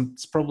was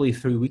it's probably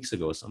 3 weeks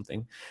ago or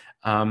something.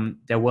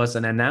 There was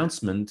an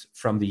announcement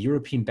from the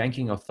European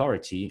Banking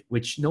Authority,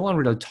 which no one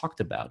really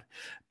talked about,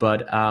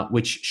 but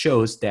which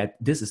shows that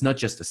this is not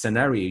just a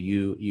scenario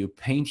you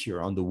paint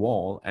here on the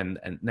wall, and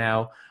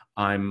now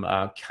I'm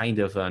kind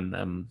of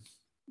an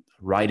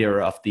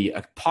writer of the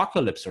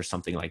apocalypse or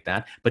something like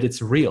that, but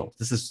it's real.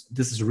 This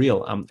is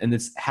real, and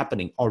it's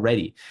happening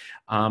already.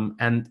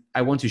 And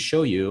I want to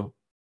show you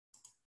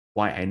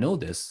why I know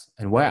this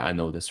and where I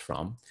know this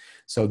from.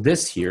 So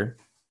this here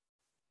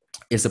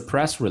is a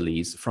press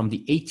release from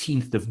the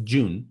 18th of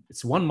June.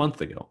 It's 1 month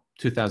ago,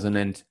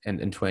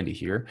 2020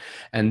 here.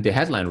 And the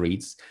headline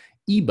reads,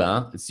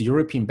 EBA, it's the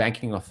European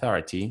Banking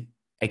Authority,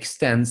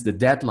 extends the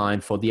deadline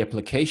for the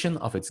application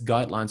of its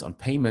guidelines on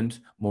payment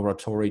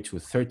moratoria to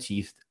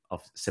 30th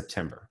of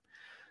September.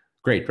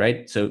 Great,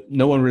 right? So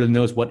no one really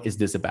knows what is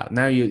this about.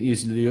 Now you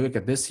look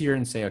at this here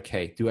and say,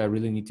 okay, do I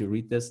really need to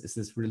read this? Is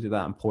this really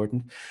that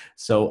important?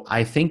 So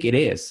I think it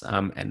is,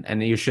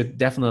 and you should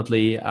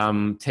definitely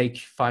take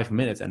 5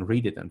 minutes and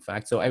read it, in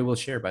fact. So I will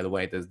share, by the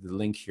way, the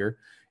link here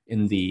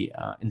in the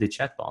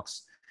chat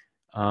box.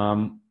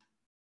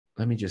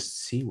 Let me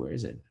just see, where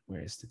is it?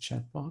 Where is the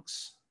chat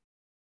box?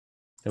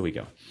 There we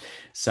go.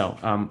 So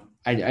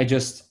I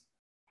just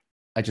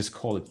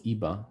call it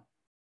EBA.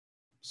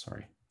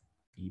 Sorry,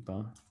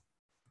 EBA.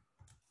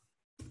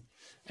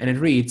 And it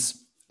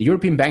reads, the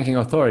European Banking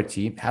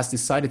Authority has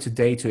decided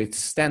today to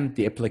extend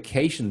the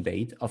application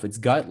date of its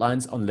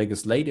guidelines on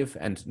legislative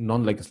and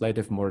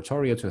non-legislative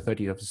moratoria to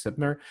 30th of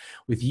September.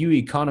 With EU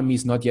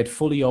economies not yet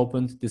fully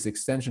opened, this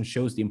extension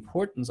shows the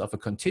importance of a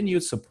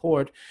continued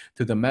support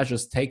to the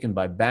measures taken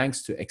by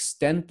banks to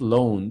extend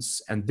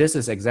loans. And this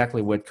is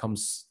exactly what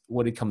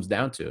it comes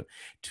down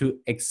to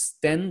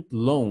extend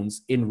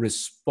loans in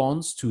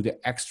response to the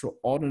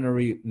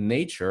extraordinary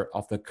nature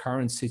of the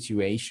current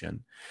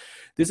situation.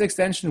 This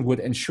extension would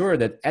ensure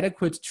that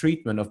adequate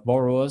treatment of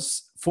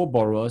borrowers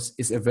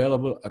is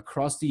available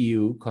across the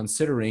EU,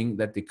 considering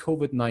that the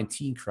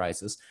COVID-19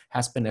 crisis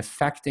has been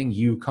affecting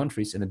EU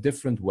countries in a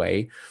different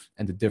way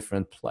and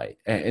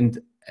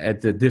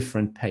at a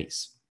different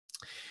pace.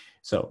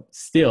 So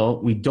still,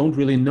 we don't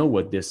really know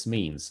what this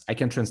means. I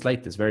can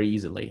translate this very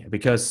easily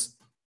because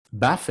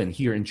BaFin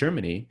here in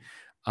Germany,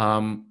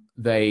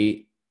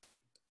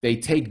 they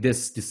take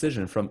this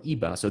decision from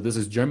EBA. So this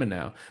is German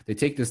now. They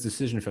take this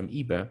decision from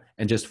EBA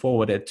and just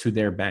forward it to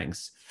their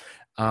banks.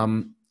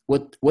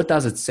 What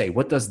does it say?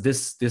 What does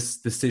this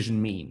decision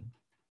mean?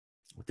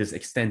 this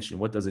extension,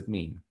 what does it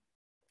mean?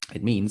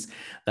 It means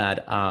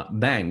that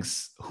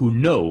banks who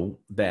know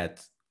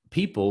that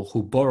people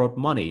who borrowed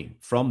money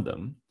from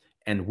them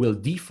and will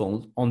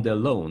default on their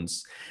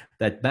loans,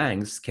 that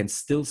banks can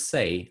still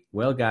say,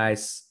 well,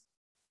 guys,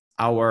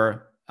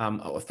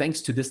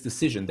 thanks to this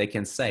decision, they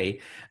can say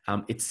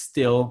it's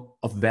still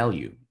of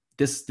value.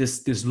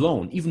 This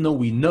loan, even though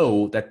we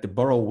know that the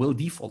borrower will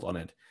default on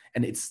it,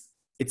 and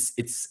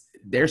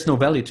there's no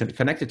value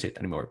connected to it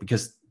anymore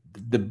because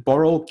the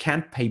borrower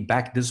can't pay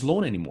back this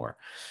loan anymore.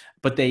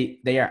 But they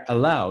are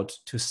allowed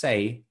to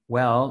say,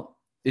 well,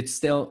 it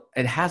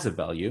has a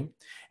value.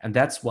 And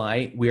that's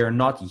why we are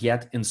not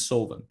yet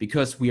insolvent,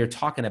 because we are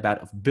talking about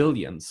of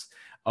billions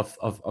of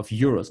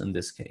euros in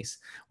this case,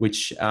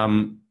 which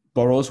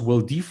borrowers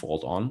will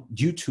default on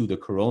due to the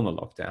Corona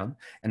lockdown.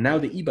 And now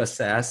the EBA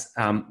says,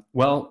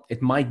 well,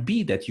 it might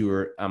be that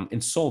you're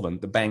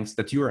insolvent, the banks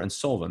that you're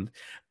insolvent,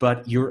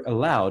 but you're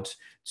allowed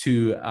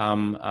to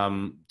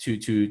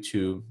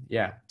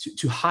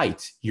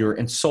hide your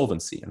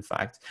insolvency. In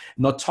fact,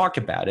 not talk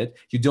about it.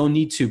 You don't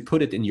need to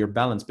put it in your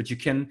balance, but you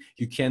can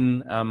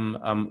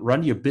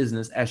run your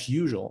business as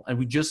usual. And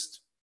we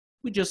just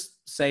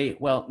say,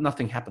 well,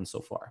 nothing happened so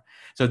far.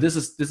 So this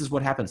is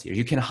what happens here.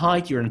 You can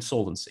hide your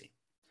insolvency.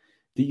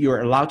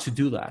 You're allowed to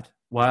do that.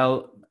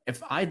 While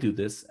if I do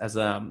this as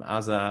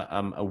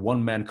a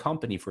one-man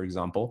company, for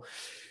example,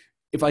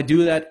 if I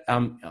do that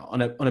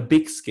on a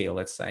big scale,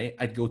 let's say,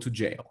 I'd go to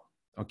jail.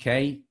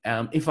 Okay.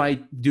 If I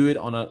do it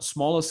on a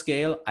smaller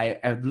scale, I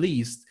at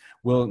least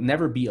will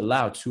never be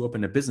allowed to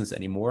open a business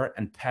anymore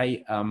and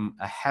pay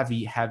a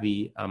heavy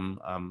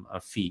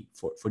fee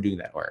for doing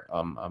that, or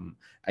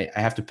I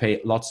have to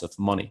pay lots of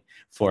money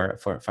for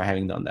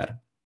having done that.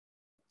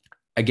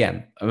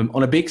 Again,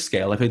 on a big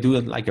scale, if I do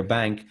it like a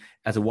bank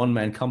as a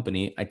one-man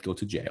company, I'd go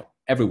to jail.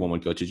 Everyone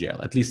would go to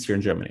jail, at least here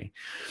in Germany.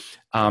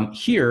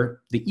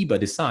 Here, the EBA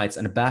decides,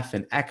 and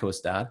BaFin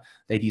echoes that.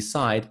 They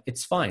decide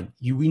it's fine.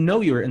 We know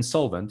you're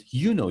insolvent.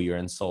 You know you're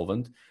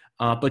insolvent,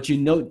 but you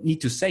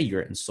need to say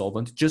you're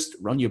insolvent. Just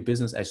run your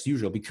business as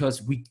usual,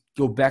 because we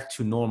go back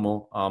to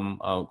normal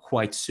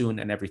quite soon,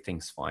 and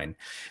everything's fine.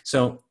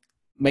 So,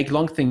 make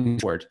long thing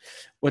short.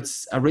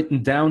 What's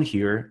written down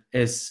here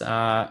is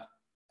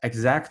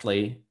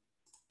exactly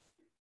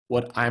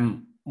what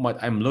I'm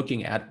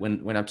looking at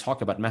when I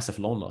talk about massive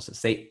loan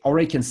losses. They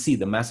already can see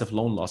the massive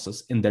loan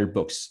losses in their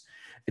books.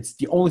 It's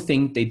the only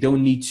thing they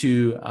don't need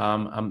to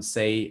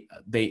say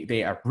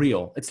they are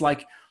real. It's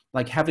like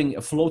having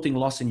a floating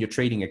loss in your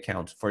trading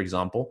account, for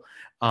example,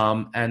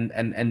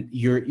 and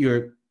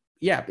you're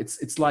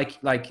it's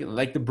like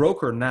the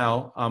broker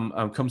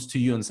now comes to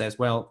you and says,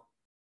 well,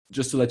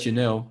 just to let you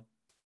know,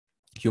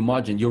 your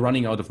margin, you're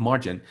running out of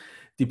margin.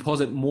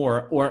 Deposit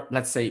more, or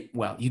let's say,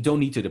 well, you don't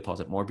need to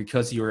deposit more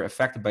because you're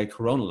affected by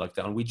Corona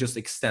lockdown. We just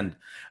extend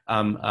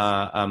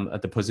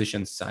the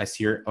position size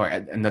here,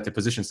 or not the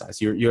position size,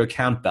 your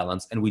account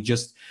balance, and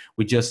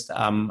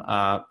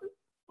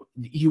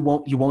you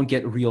won't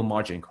get real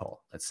margin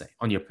call, let's say,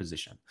 on your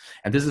position.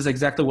 And this is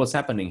exactly what's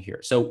happening here.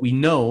 So we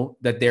know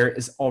that there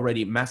is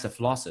already massive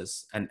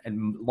losses and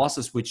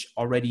losses which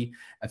already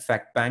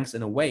affect banks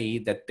in a way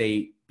that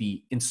they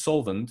be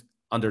insolvent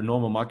under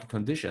normal market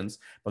conditions,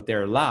 but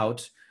they're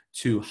allowed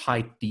to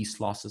hide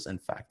these losses, in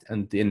fact,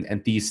 and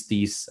these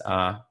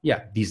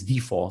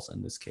defaults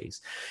in this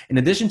case. In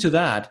addition to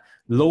that,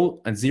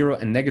 low and zero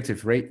and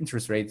negative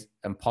interest rate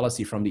and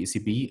policy from the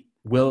ECB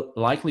will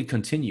likely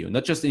continue,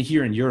 not just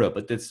here in Europe,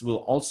 but this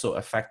will also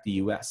affect the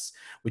US,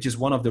 which is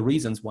one of the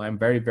reasons why I'm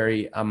very,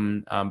 very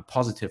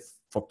positive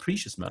for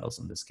precious metals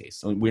in this case.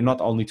 So we're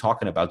not only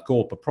talking about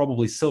gold, but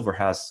probably silver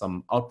has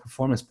some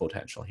outperformance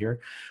potential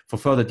here. For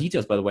further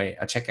details, by the way,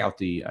 check out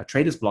the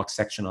traders blog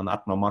section on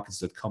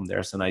atmarmarkets.com.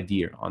 There's an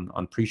idea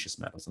on precious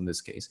metals in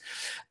this case.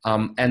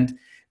 And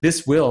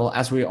this will,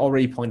 as we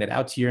already pointed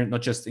out here,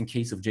 not just in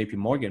case of JP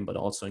Morgan, but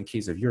also in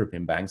case of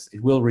European banks,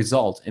 it will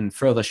result in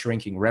further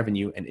shrinking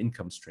revenue and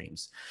income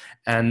streams.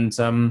 And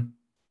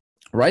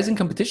rising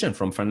competition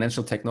from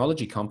financial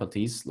technology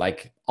companies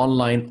like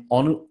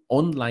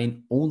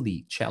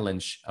online-only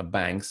challenge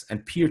banks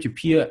and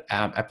peer-to-peer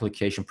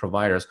application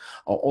providers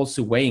are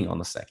also weighing on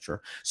the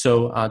sector.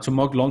 So to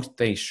make long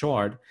story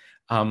short,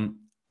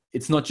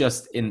 it's not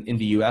just in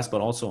the US,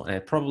 but also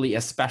probably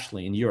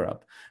especially in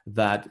Europe,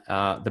 that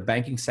the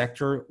banking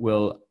sector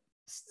will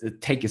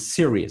take a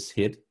serious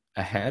hit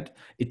ahead.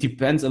 It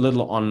depends a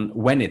little on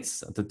when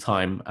it's at the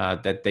time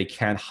that they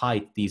can't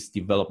hide these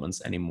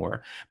developments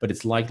anymore, but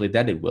it's likely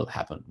that it will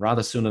happen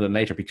rather sooner than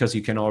later, because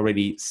you can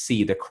already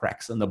see the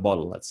cracks in the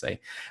bottle, let's say.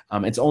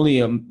 It's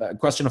only a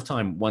question of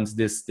time once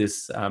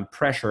this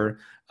pressure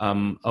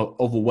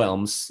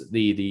overwhelms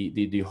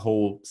the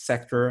whole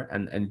sector,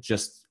 and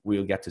just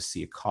we'll get to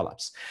see a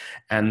collapse.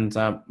 And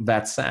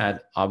that said,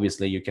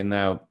 obviously you can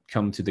now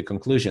come to the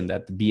conclusion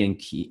that the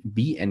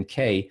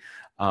BNK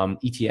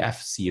ETF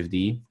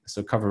CFD,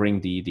 so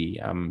covering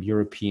the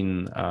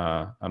European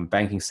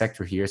banking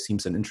sector here,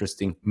 seems an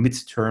interesting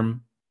midterm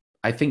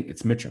I think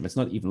it's midterm. It's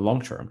not even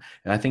long term,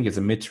 and I think it's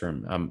a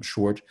midterm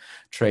short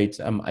trade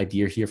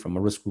idea here from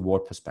a risk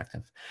reward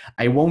perspective.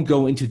 I won't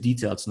go into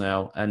details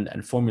now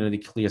and formulate a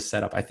clear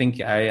setup. I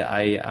think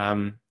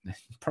I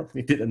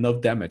probably did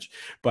enough damage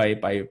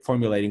by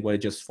formulating what I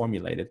just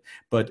formulated,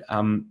 but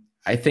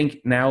I think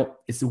now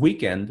it's the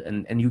weekend,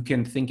 and you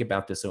can think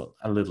about this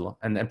a little.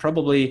 And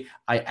probably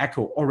I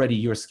echo already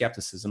your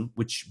skepticism,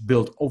 which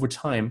built over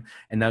time.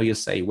 And now you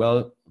say,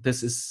 well,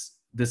 this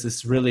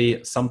is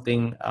really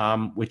something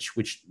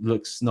which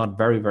looks not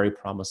very, very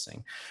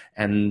promising.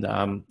 And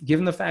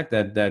given the fact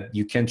that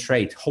you can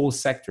trade whole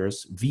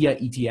sectors via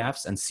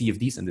ETFs and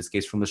CFDs in this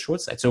case from the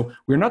short side. So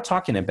we're not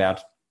talking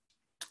about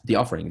the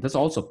offering. That's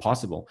also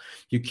possible.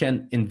 You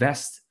can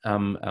invest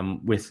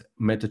with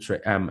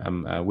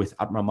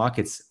Atma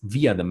Markets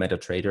via the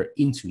MetaTrader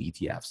into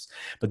ETFs,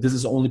 but this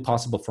is only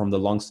possible from the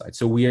long side.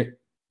 So we're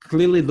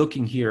clearly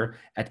looking here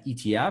at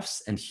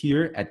ETFs and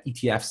here at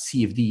ETF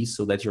CFDs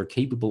so that you're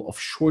capable of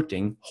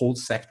shorting whole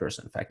sectors.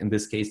 In fact, in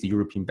this case, the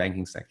European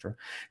banking sector.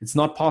 It's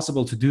not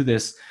possible to do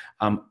this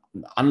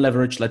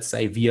unleveraged, let's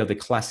say, via the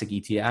classic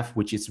ETF,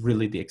 which is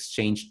really the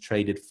exchange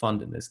traded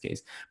fund in this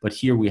case. But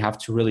here we have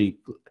to really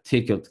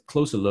take a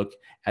closer look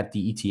at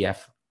the ETF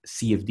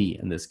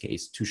CFD in this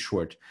case to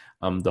short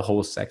the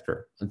whole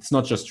sector. It's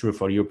not just true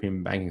for the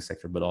European banking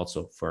sector, but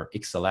also for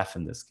XLF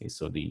in this case,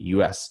 so the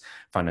US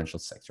financial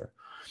sector.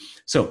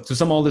 So to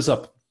sum all this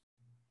up,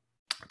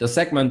 the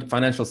segment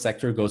financial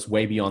sector goes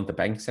way beyond the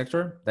banking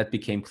sector. That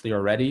became clear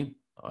already.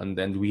 And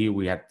then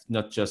we had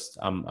not just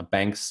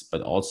banks,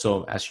 but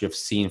also, as you have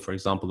seen, for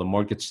example, the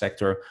mortgage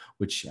sector,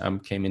 which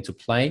came into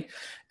play.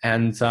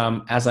 And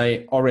as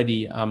I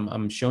already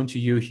shown to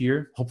you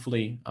here,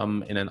 hopefully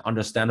in an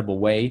understandable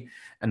way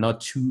and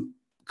not too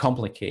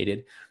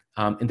complicated,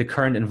 in the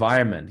current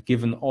environment,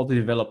 given all the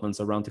developments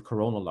around the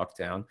Corona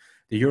lockdown,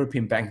 the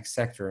European banking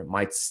sector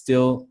might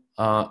still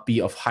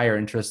be of higher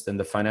interest than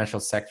the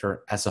financial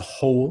sector as a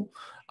whole.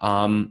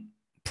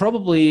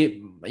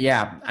 Probably,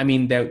 yeah. I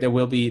mean, there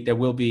will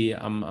be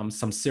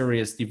some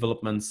serious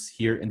developments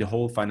here in the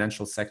whole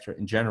financial sector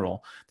in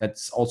general.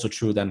 That's also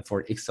true then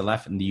for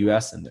XLF in the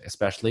US and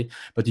especially.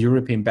 But the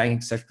European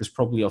banking sector is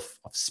probably of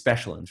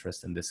special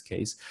interest in this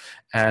case.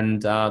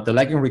 And the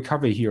lagging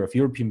recovery here of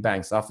European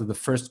banks after the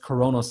first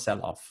Corona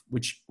sell-off,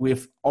 which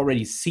we've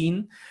already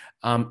seen,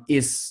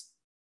 is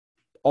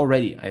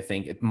already, I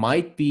think, it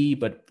might be,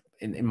 but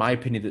in my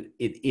opinion,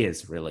 it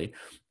is really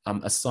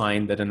a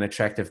sign that an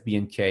attractive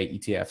BNK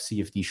ETF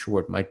CFD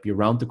short might be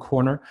around the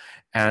corner.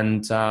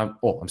 And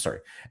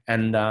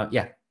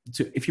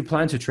if you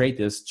plan to trade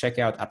this, check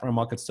out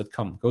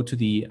atmarmarkets.com. Go to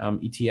the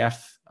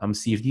ETF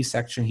CFD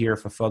section here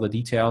for further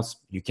details.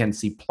 You can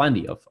see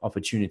plenty of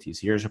opportunities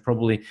here. So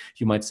probably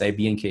you might say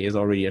BNK is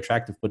already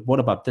attractive, but what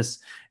about this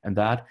and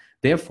that?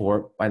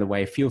 Therefore, by the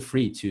way, feel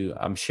free to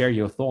share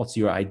your thoughts,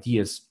 your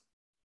ideas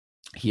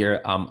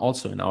here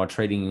also in our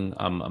trading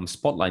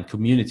spotlight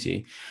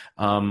community.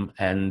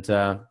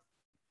 So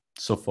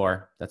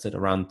far, that's it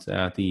around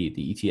the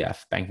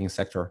ETF banking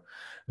sector.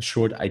 A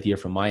short idea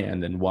from my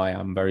end and why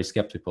I'm very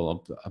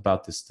skeptical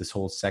about this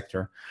whole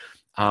sector.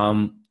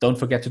 Don't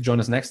forget to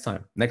join us next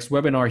time. Next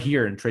webinar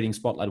here in Trading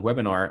Spotlight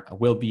webinar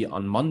will be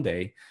on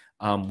Monday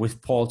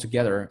with Paul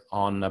together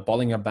on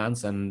Bollinger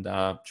Bands and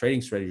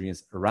trading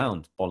strategies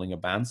around Bollinger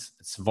Bands.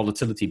 It's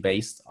volatility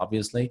based,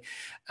 obviously.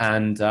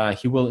 And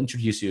he will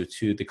introduce you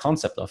to the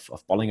concept of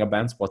Bollinger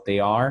Bands, what they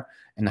are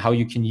and how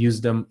you can use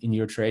them in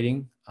your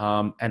trading.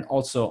 And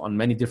also on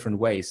many different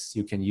ways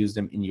you can use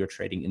them in your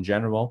trading in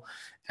general.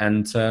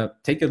 And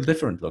take a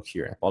different look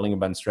here at Bollinger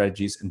Band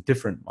strategies in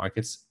different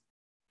markets.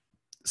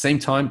 Same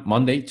time,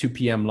 Monday, 2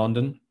 p.m.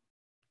 London,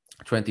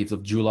 20th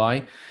of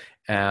July.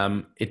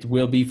 It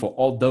will be for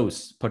all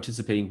those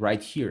participating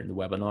right here in the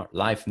webinar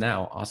live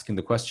now, asking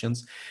the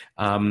questions.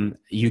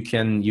 You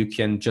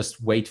can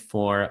just wait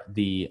for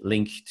the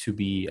link to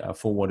be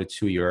forwarded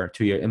to your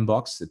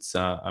inbox. It's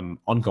an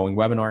ongoing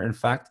webinar, in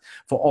fact,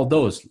 for all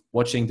those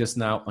watching this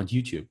now on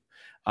YouTube.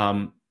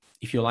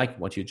 If you like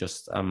what you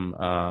just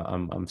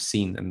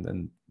seen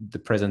and the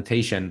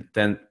presentation,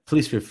 then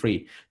please feel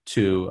free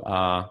to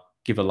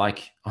give a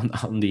like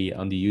on the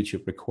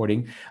YouTube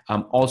recording.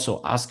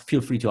 Also,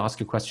 feel free to ask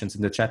your questions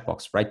in the chat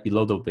box right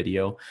below the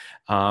video.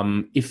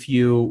 If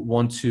you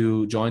want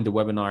to join the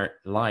webinar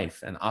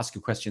live and ask a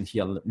question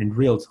here in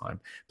real time,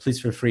 please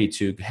feel free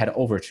to head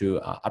over to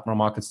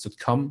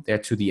atmarmarkets.com, there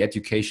to the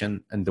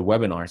education and the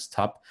webinars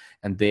tab,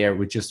 and there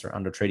register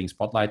under Trading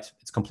Spotlight.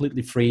 It's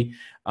completely free,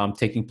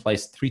 taking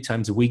place 3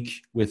 times a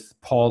week with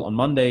Paul on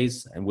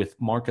Mondays and with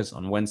Marcus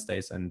on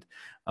Wednesdays and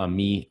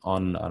me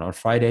on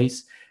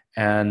Fridays.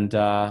 And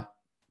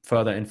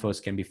further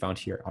infos can be found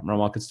here at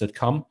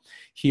atmarmarkets.com.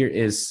 Here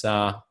is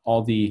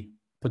all the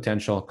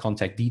potential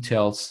contact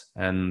details,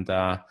 and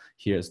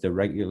here's the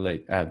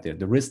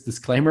risk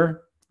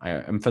disclaimer. I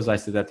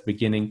emphasized it at the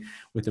beginning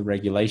with the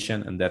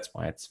regulation, and that's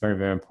why it's very,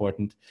 very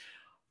important.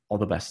 All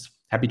the best.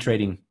 Happy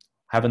trading.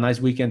 Have a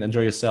nice weekend.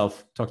 Enjoy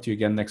yourself. Talk to you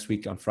again next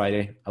week on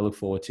Friday. I look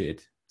forward to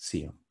it. See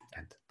you,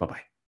 and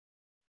bye-bye.